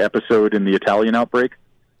key episode in the Italian outbreak.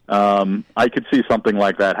 I could see something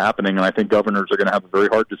like that happening, and I think governors are going to have a very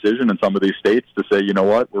hard decision in some of these states to say, you know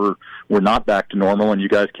what, we're not back to normal, and you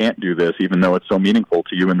guys can't do this, even though it's so meaningful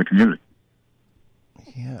to you in the community.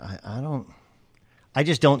 Yeah, I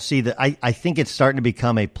just don't see that. I think it's starting to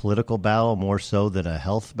become a political battle more so than a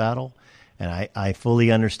health battle, and I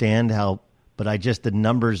fully understand how, but the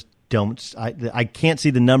numbers don't. I can't see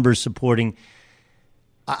the numbers supporting.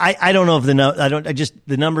 I don't know if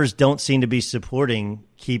the numbers don't seem to be supporting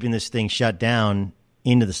keeping this thing shut down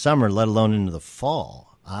into the summer, let alone into the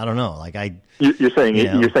fall. I don't know. You're saying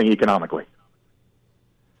economically.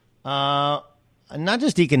 Not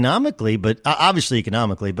just economically, but obviously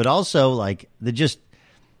economically, but also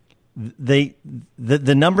the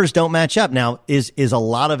numbers don't match up. Now, is a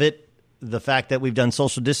lot of it the fact that we've done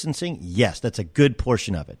social distancing? Yes, that's a good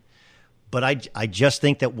portion of it. But I just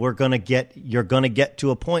think that you're going to get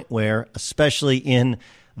to a point where, especially in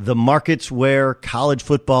the markets where college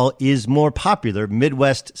football is more popular,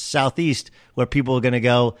 Midwest, Southeast, where people are going to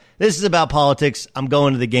go, this is about politics, I'm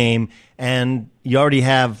going to the game. And you already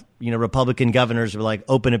have, Republican governors who are like,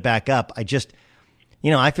 open it back up. I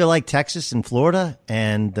feel like Texas and Florida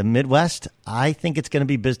and the Midwest, I think it's going to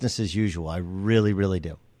be business as usual. I really, really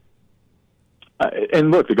do. And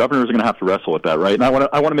look, the governors are going to have to wrestle with that, right? And I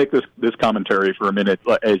want to make this commentary for a minute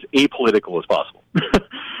as apolitical as possible.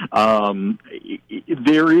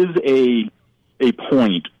 There is a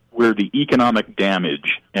point where the economic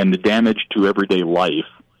damage and the damage to everyday life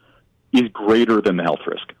is greater than the health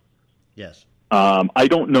risk. Yes. I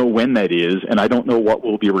don't know when that is, and I don't know what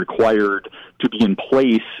will be required to be in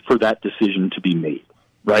place for that decision to be made,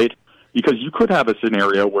 right? Because you could have a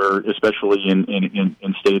scenario where, especially in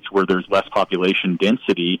states where there's less population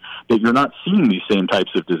density, that you're not seeing these same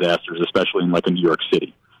types of disasters, especially in like a New York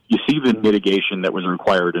City. You see the mitigation that was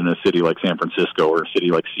required in a city like San Francisco or a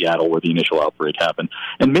city like Seattle where the initial outbreak happened.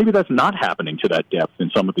 And maybe that's not happening to that depth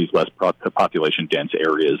in some of these less population dense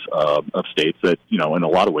areas of states that, in a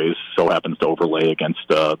lot of ways so happens to overlay against,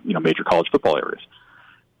 major college football areas.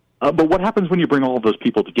 But what happens when you bring all of those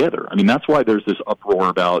people together? I mean, that's why there's this uproar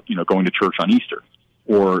about, going to church on Easter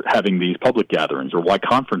or having these public gatherings or why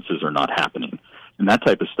conferences are not happening and that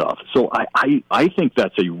type of stuff. So I think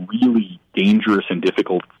that's a really dangerous and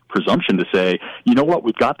difficult presumption to say, you know what,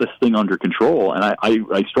 we've got this thing under control. And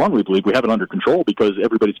I strongly believe we have it under control because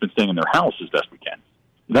everybody's been staying in their house as best we can.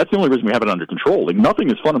 And that's the only reason we have it under control. Like, nothing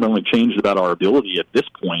has fundamentally changed about our ability at this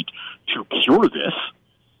point to cure this.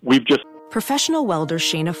 We've just... Professional welder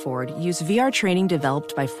Shayna Ford used VR training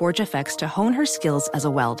developed by ForgeFX to hone her skills as a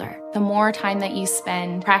welder. The more time that you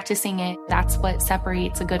spend practicing it, that's what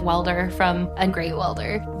separates a good welder from a great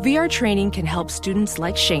welder. VR training can help students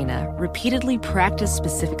like Shayna repeatedly practice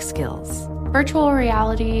specific skills. Virtual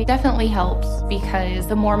reality definitely helps because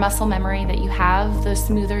the more muscle memory that you have, the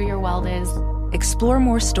smoother your weld is. Explore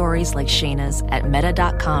more stories like Shayna's at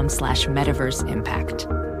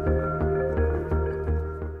meta.com/metaverseimpact.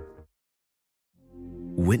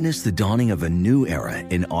 Witness the dawning of a new era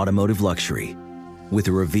in automotive luxury with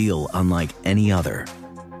a reveal unlike any other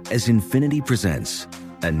as Infiniti presents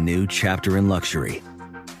a new chapter in luxury,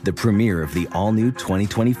 the premiere of the all-new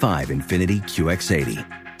 2025 Infiniti QX80.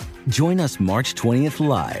 Join us March 20th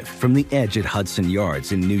live from the Edge at Hudson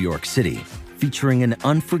Yards in New York City featuring an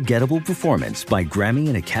unforgettable performance by Grammy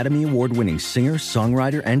and Academy Award-winning singer,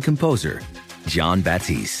 songwriter, and composer, Jon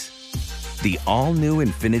Batiste. The all-new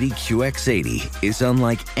Infiniti QX80 is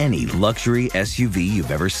unlike any luxury SUV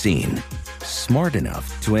you've ever seen. Smart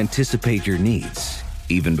enough to anticipate your needs,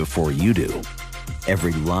 even before you do.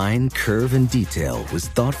 Every line, curve, and detail was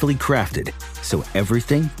thoughtfully crafted, so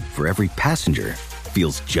everything for every passenger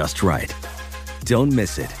feels just right. Don't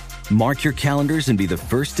miss it. Mark your calendars and be the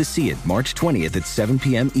first to see it March 20th at 7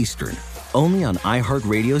 p.m. Eastern, only on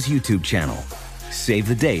iHeartRadio's YouTube channel. Save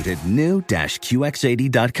the date at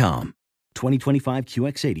new-QX80.com. 2025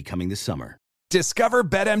 QX80 coming this summer. Discover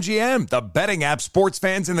BetMGM, the betting app sports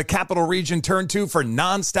fans in the capital region turn to for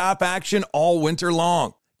nonstop action all winter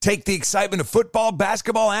long. Take the excitement of football,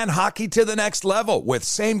 basketball, and hockey to the next level with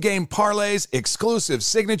same-game parlays, exclusive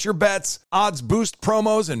signature bets, odds boost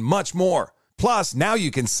promos, and much more. Plus, now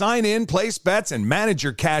you can sign in, place bets, and manage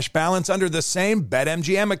your cash balance under the same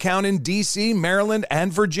BetMGM account in D.C., Maryland,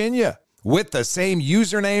 and Virginia. With the same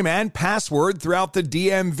username and password throughout the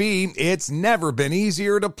DMV, it's never been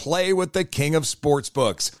easier to play with the king of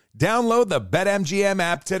sportsbooks. Download the BetMGM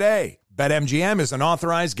app today. BetMGM is an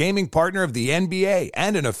authorized gaming partner of the NBA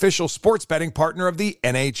and an official sports betting partner of the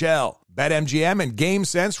NHL. BetMGM and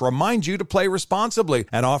GameSense remind you to play responsibly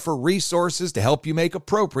and offer resources to help you make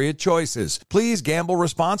appropriate choices. Please gamble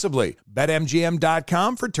responsibly.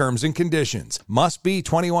 BetMGM.com for terms and conditions. Must be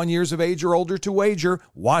 21 years of age or older to wager.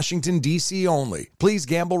 Washington, D.C. only. Please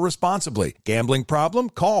gamble responsibly. Gambling problem?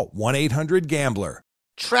 Call 1-800-GAMBLER.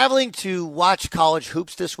 Traveling to watch college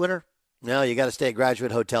hoops this winter? No, you got to stay at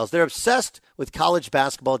Graduate Hotels. They're obsessed with college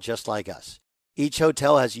basketball just like us. Each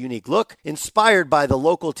hotel has a unique look, inspired by the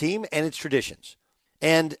local team and its traditions.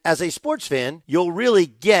 And as a sports fan, you'll really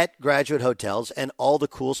get Graduate Hotels and all the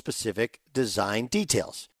cool specific design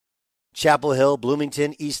details. Chapel Hill,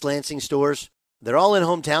 Bloomington, East Lansing stores, they're all in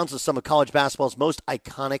hometowns of some of college basketball's most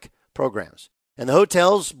iconic programs. And the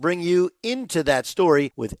hotels bring you into that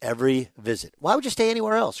story with every visit. Why would you stay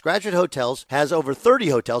anywhere else? Graduate Hotels has over 30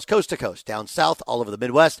 hotels coast to coast, down south, all over the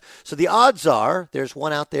Midwest. So the odds are there's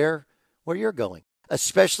one out there where you're going,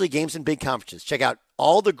 especially games and big conferences. Check out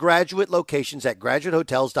all the Graduate locations at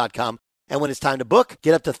graduatehotels.com. And when it's time to book,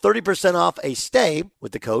 get up to 30% off a stay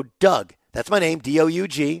with the code DOUG. That's my name,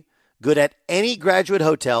 D-O-U-G. Good at any Graduate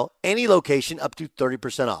hotel, any location, up to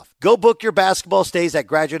 30% off. Go book your basketball stays at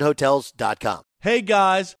graduatehotels.com. Hey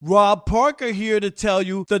guys, Rob Parker here to tell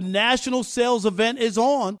you the national sales event is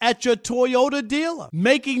on at your Toyota dealer,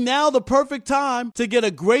 making now the perfect time to get a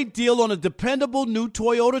great deal on a dependable new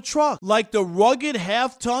Toyota truck like the rugged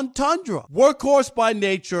half-ton Tundra. Workhorse by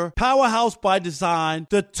nature, powerhouse by design,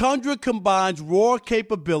 the Tundra combines raw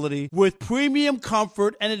capability with premium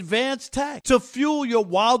comfort and advanced tech to fuel your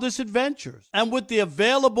wildest adventures. And with the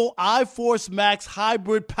available iForce Max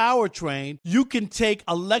hybrid powertrain, you can take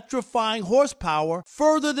electrifying horsepower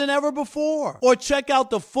further than ever before. Or check out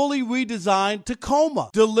the fully redesigned Tacoma,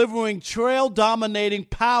 delivering trail-dominating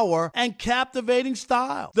power and captivating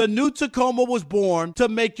style. The new Tacoma was born to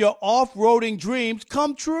make your off-roading dreams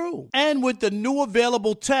come true. And with the new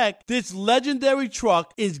available tech, this legendary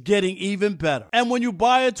truck is getting even better. And when you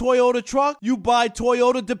buy a Toyota truck, you buy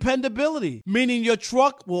Toyota dependability, meaning your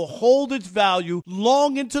truck will hold its value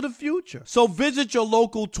long into the future. So visit your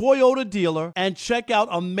local Toyota dealer and check out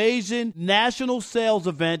amazing national sales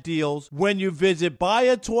event deals when you visit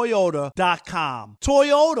buyatoyota.com.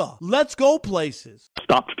 Toyota, let's go places.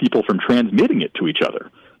 Stopped people from transmitting it to each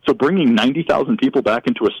other. So bringing 90,000 people back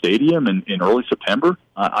into a stadium in early September,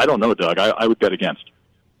 I don't know, Doug. I would bet against.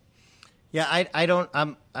 Yeah, I don't.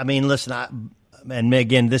 I mean, listen, and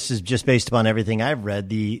again, this is just based upon everything I've read.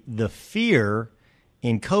 The fear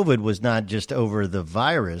in COVID was not just over the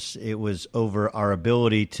virus; it was over our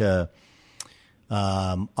ability to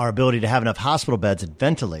have enough hospital beds and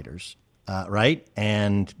ventilators, right?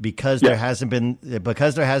 And because there hasn't been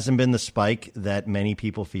the spike that many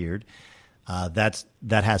people feared, that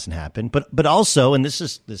hasn't happened. But also, and this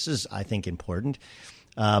is I think important,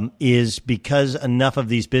 is because enough of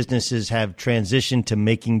these businesses have transitioned to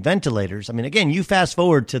making ventilators. I mean, again, you fast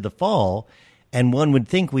forward to the fall, and one would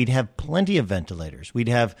think we'd have plenty of ventilators. We'd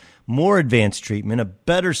have more advanced treatment, a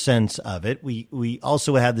better sense of it. We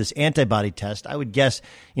also have this antibody test. I would guess,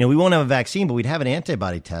 we won't have a vaccine, but we'd have an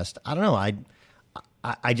antibody test. I don't know.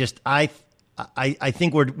 I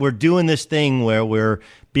think we're doing this thing where we're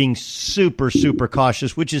being super, super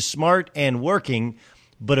cautious, which is smart and working.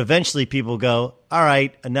 But eventually people go, all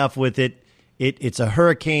right, enough with it. It's a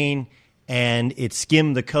hurricane. And it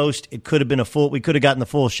skimmed the coast. It could have been we could have gotten the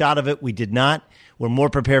full shot of it. We did not. We're more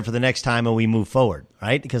prepared for the next time, and we move forward,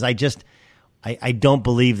 right? Because I don't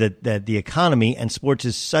believe that the economy and sports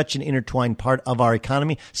is such an intertwined part of our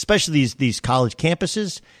economy, especially these college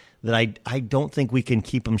campuses, that I don't think we can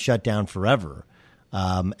keep them shut down forever.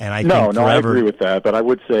 And I think forever, I agree with that. But I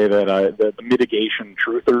would say that the mitigation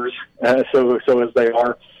truthers, so as they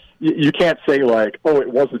are, you can't say like, oh, it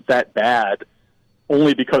wasn't that bad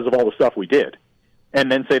only because of all the stuff we did,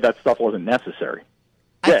 and then say that stuff wasn't necessary.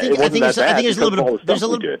 Yeah, it wasn't that bad because of all the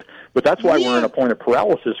stuff we did. But that's why we're in a point of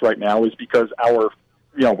paralysis right now, is because our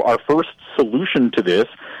first solution to this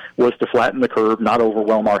was to flatten the curve, not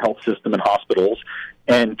overwhelm our health system and hospitals,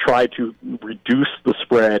 and try to reduce the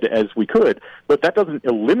spread as we could. But that doesn't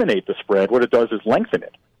eliminate the spread. What it does is lengthen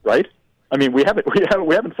it, right? I mean, we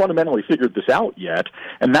haven't fundamentally figured this out yet,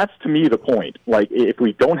 and that's, to me, the point. Like, if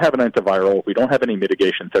we don't have an antiviral, if we don't have any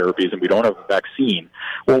mitigation therapies, and we don't have a vaccine,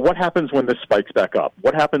 well, what happens when this spikes back up?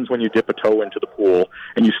 What happens when you dip a toe into the pool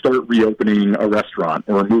and you start reopening a restaurant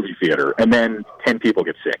or a movie theater, and then 10 people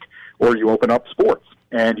get sick? Or you open up sports,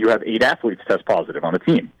 and you have 8 athletes test positive on a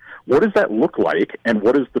team. What does that look like, and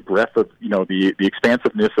what is the breadth of, the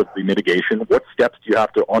expansiveness of the mitigation? What steps do you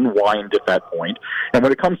have to unwind at that point? And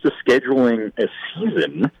when it comes to scheduling a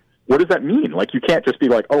season, what does that mean? Like, you can't just be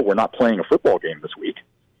like, oh, we're not playing a football game this week,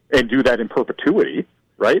 and do that in perpetuity,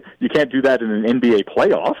 right? You can't do that in an NBA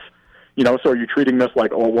playoff. So are you treating this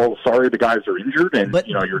like, oh, well, sorry, the guys are injured, and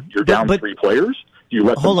you're down 3 players? Do you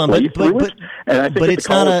let them play through it? And I think at the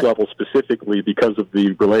college level specifically, because of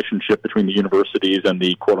the relationship between the universities and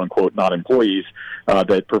the quote-unquote non-employees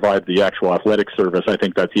that provide the actual athletic service, I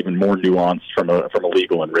think that's even more nuanced from a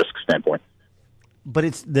legal and risk standpoint. But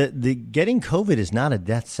it's the getting COVID is not a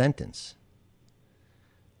death sentence,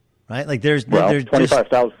 right? Like there's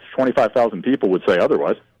 25,000 people would say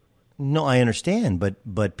otherwise. No, I understand, but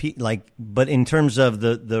in terms of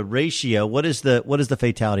the ratio, what is the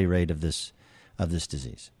fatality rate of this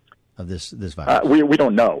disease, of this virus? We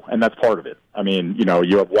don't know, and that's part of it. I mean,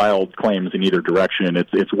 you have wild claims in either direction.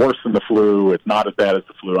 It's worse than the flu. It's not as bad as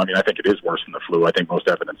the flu. I mean, I think it is worse than the flu. I think most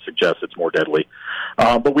evidence suggests it's more deadly.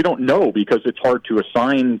 But we don't know because it's hard to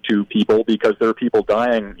assign to people because there are people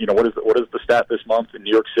dying. What is the stat this month in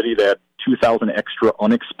New York City? They had 2,000 extra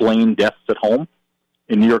unexplained deaths at home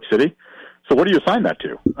in New York City. So what do you assign that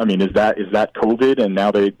to? I mean, is that COVID, and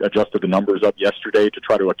now they adjusted the numbers up yesterday to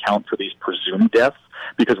try to account for these presumed deaths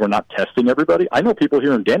because we're not testing everybody? I know people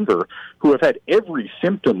here in Denver who have had every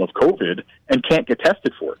symptom of COVID and can't get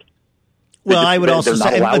tested for it. I would also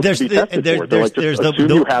say there's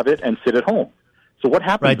you have it and sit at home. So what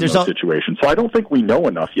happens in those situations? So I don't think we know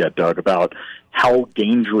enough yet, Doug, about how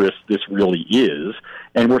dangerous this really is.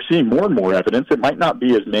 And we're seeing more and more evidence. It might not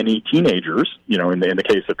be as many teenagers, in the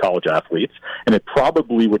case of college athletes, and it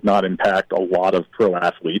probably would not impact a lot of pro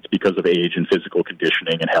athletes because of age and physical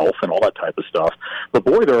conditioning and health and all that type of stuff. But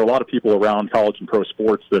boy, there are a lot of people around college and pro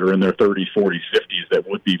sports that are in their 30s, 40s, 50s that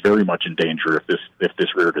would be very much in danger if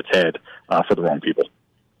this reared its head for the wrong people.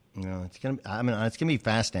 It's gonna be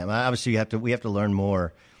fascinating. Obviously, we have to learn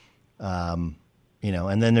more, and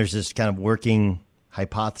then there's this kind of working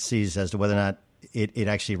hypotheses as to whether or not it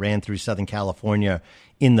actually ran through Southern California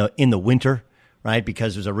in the winter, right?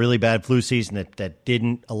 Because it was a really bad flu season that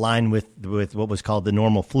didn't align with what was called the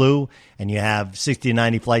normal flu, and you have 60 to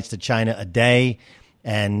 90 flights to China a day,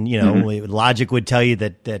 and logic would tell you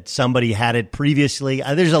that somebody had it previously.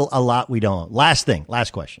 There's a lot we don't. Last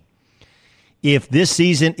question. If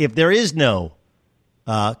there is no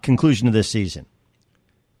conclusion to this season,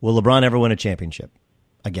 will LeBron ever win a championship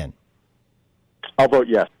again? I'll vote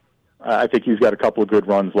yes. I think he's got a couple of good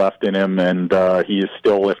runs left in him, and he is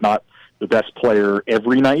still, if not the best player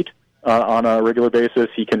every night on a regular basis,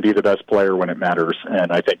 he can be the best player when it matters,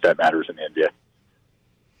 and I think that matters in the NBA.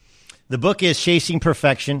 The book is Chasing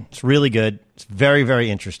Perfection. It's really good. It's very, very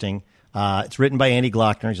interesting. It's written by Andy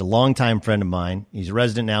Glockner. He's a longtime friend of mine. He's a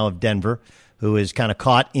resident now of Denver, who is kind of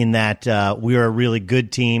caught in that we're a really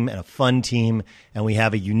good team and a fun team, and we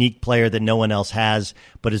have a unique player that no one else has.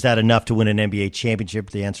 But is that enough to win an NBA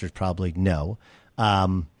championship? The answer is probably no.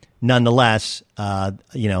 Nonetheless, I'd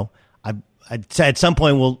say at some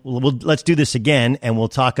point we'll let's do this again, and we'll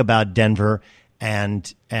talk about Denver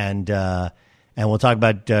and we'll talk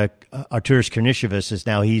about Arturas Karnisovas, as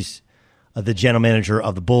now he's the general manager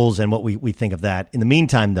of the Bulls, and what we think of that. In the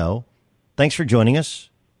meantime, though, thanks for joining us.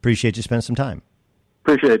 Appreciate you spending some time.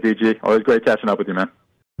 Appreciate it, DG. Always great catching up with you, man.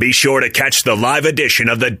 Be sure to catch the live edition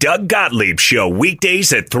of the Doug Gottlieb Show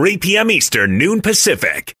weekdays at 3 p.m. Eastern, noon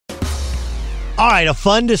Pacific. All right, a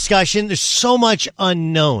fun discussion. There's so much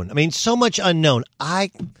unknown. I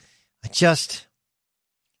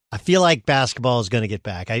feel like basketball is going to get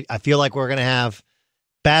back. I feel like we're going to have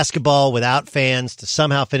basketball without fans to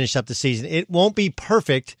somehow finish up the season. It won't be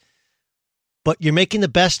perfect, but you're making the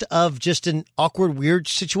best of just an awkward, weird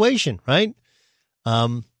situation, right?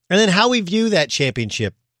 And then how we view that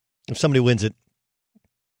championship, if somebody wins it,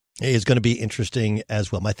 is going to be interesting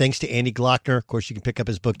as well. My thanks to Andy Glockner. Of course, you can pick up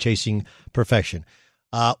his book, Chasing Perfection.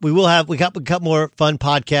 We got more fun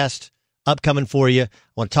podcast upcoming for you. I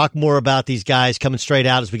want to talk more about these guys coming straight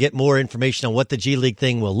out as we get more information on what the G League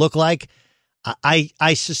thing will look like.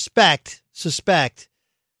 I suspect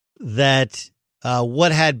that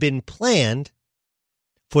what had been planned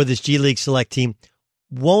for this G League select team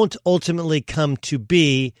won't ultimately come to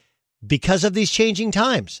be because of these changing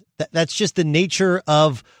times. That's just the nature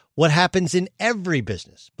of what happens in every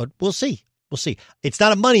business. But we'll see. We'll see. It's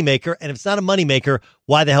not a moneymaker, and if it's not a moneymaker,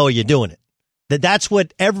 why the hell are you doing it? That's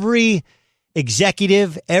what every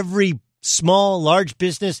executive, every small, large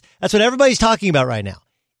business, that's what everybody's talking about right now.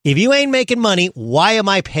 If you ain't making money, why am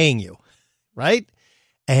I paying you? Right?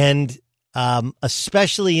 And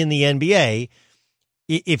especially in the NBA,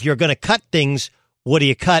 if you're going to cut things, what do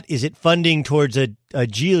you cut? Is it funding towards a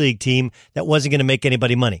G League team that wasn't going to make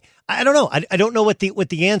anybody money? I don't know. I don't know what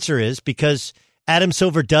the answer is, because Adam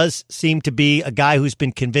Silver does seem to be a guy who's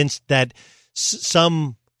been convinced that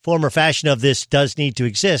some form or fashion of this does need to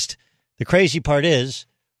exist. The crazy part is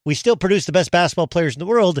we still produce the best basketball players in the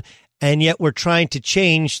world, and yet we're trying to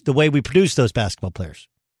change the way we produce those basketball players.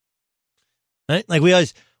 Right? Like we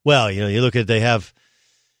always, you look at, they have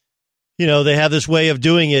this way of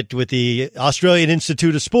doing it with the Australian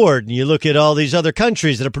Institute of Sport, and you look at all these other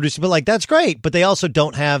countries that are producing, but that's great, but they also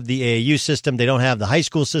don't have the AAU system. They don't have the high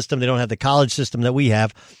school system. They don't have the college system that we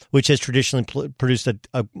have, which has traditionally produced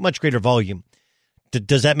a much greater volume.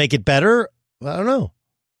 Does that make it better? I don't know.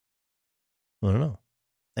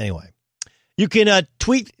 Anyway, you can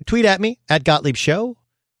tweet at me at Gottlieb Show.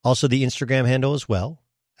 Also the Instagram handle as well,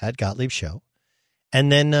 at Gottlieb Show. And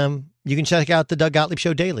then you can check out the Doug Gottlieb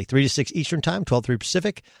Show daily, 3 to 6 Eastern Time, 12 to 3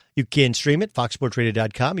 Pacific. You can stream it,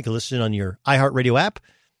 foxsportsradio.com. You can listen on your iHeartRadio app,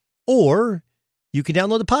 or you can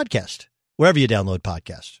download the podcast, wherever you download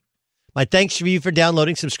podcasts. My thanks to you for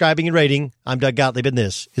downloading, subscribing, and rating. I'm Doug Gottlieb, and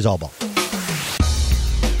this is All Ball.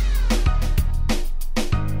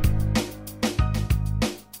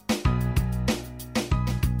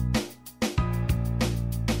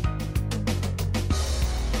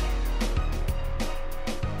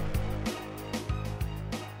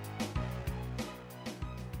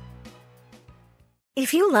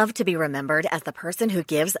 If you love to be remembered as the person who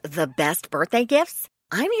gives the best birthday gifts,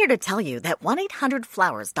 I'm here to tell you that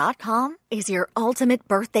 1-800-Flowers.com is your ultimate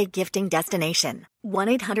birthday gifting destination.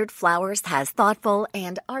 1-800-Flowers has thoughtful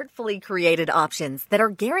and artfully created options that are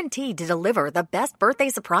guaranteed to deliver the best birthday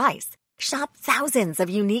surprise. Shop thousands of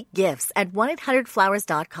unique gifts at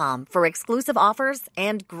 1-800-Flowers.com for exclusive offers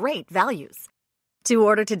and great values. To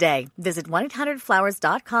order today, visit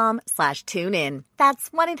 1-800-Flowers.com/tune-in.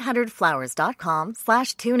 That's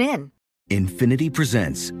 1-800-Flowers.com/tune-in. Infiniti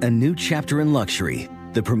presents a new chapter in luxury,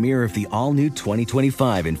 the premiere of the all-new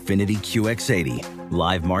 2025 Infiniti QX80,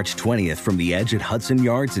 live March 20th from the Edge at Hudson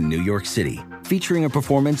Yards in New York City, featuring a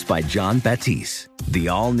performance by John Batiste. The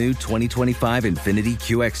all-new 2025 Infiniti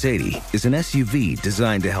QX80 is an SUV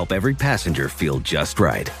designed to help every passenger feel just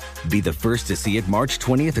right. Be the first to see it March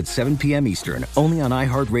 20th at 7 p.m. Eastern, only on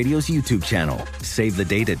iHeartRadio's YouTube channel. Save the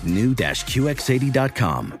date at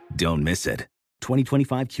new-QX80.com. Don't miss it.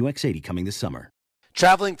 2025 QX80 coming this summer.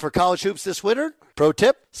 Traveling for college hoops this winter? Pro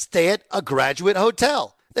tip, stay at a Graduate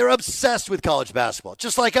Hotel. They're obsessed with college basketball,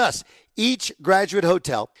 just like us. Each Graduate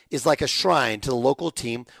Hotel is like a shrine to the local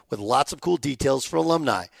team with lots of cool details for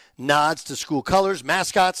alumni. Nods to school colors,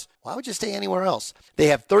 mascots. Why would you stay anywhere else? They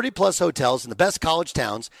have 30-plus hotels in the best college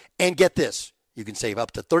towns. And get this, you can save up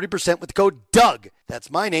to 30% with the code DOUG. That's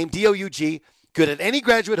my name, D-O-U-G. Good at any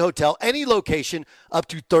Graduate Hotel, any location, up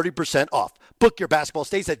to 30% off. Book your basketball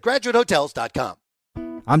stays at graduatehotels.com.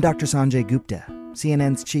 I'm Dr. Sanjay Gupta,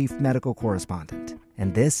 CNN's chief medical correspondent,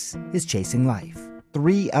 and this is Chasing Life.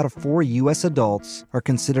 3 out of 4 U.S. adults are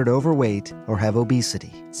considered overweight or have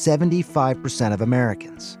obesity. 75% of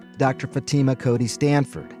Americans. Dr. Fatima Cody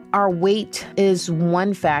Stanford. Our weight is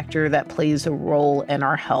one factor that plays a role in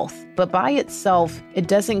our health, but by itself, it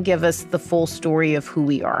doesn't give us the full story of who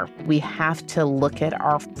we are. We have to look at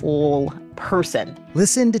our full person.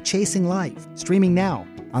 Listen to Chasing Life, streaming now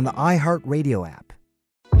on the iHeartRadio app.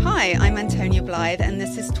 Hi, I'm Antonia Blythe, and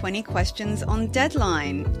this is 20 Questions on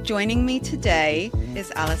Deadline. Joining me today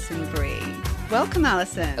is Alison Brie. Welcome,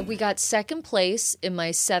 Allison. We got second place in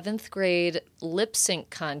my 7th grade lip sync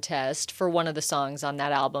contest for one of the songs on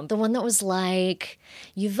that album. The one that was like,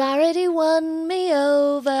 "You've already won me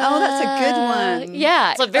over." Oh, that's a good one.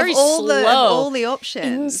 Yeah. It's like very slow. Of all the options.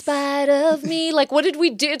 In spite of me. Like, what did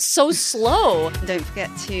we do? It's so slow. Don't forget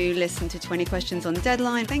to listen to 20 Questions on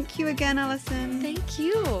Deadline. Thank you again, Allison. Thank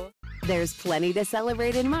you. There's plenty to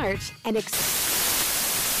celebrate in March and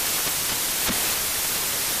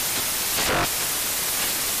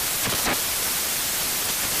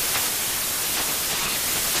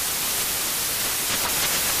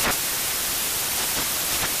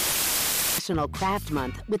National Craft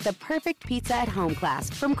Month with the perfect pizza at home class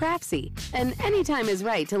from Craftsy. And anytime is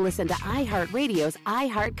right to listen to iHeartRadio's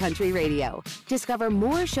iHeart Country Radio. Discover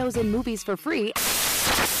more shows and movies for free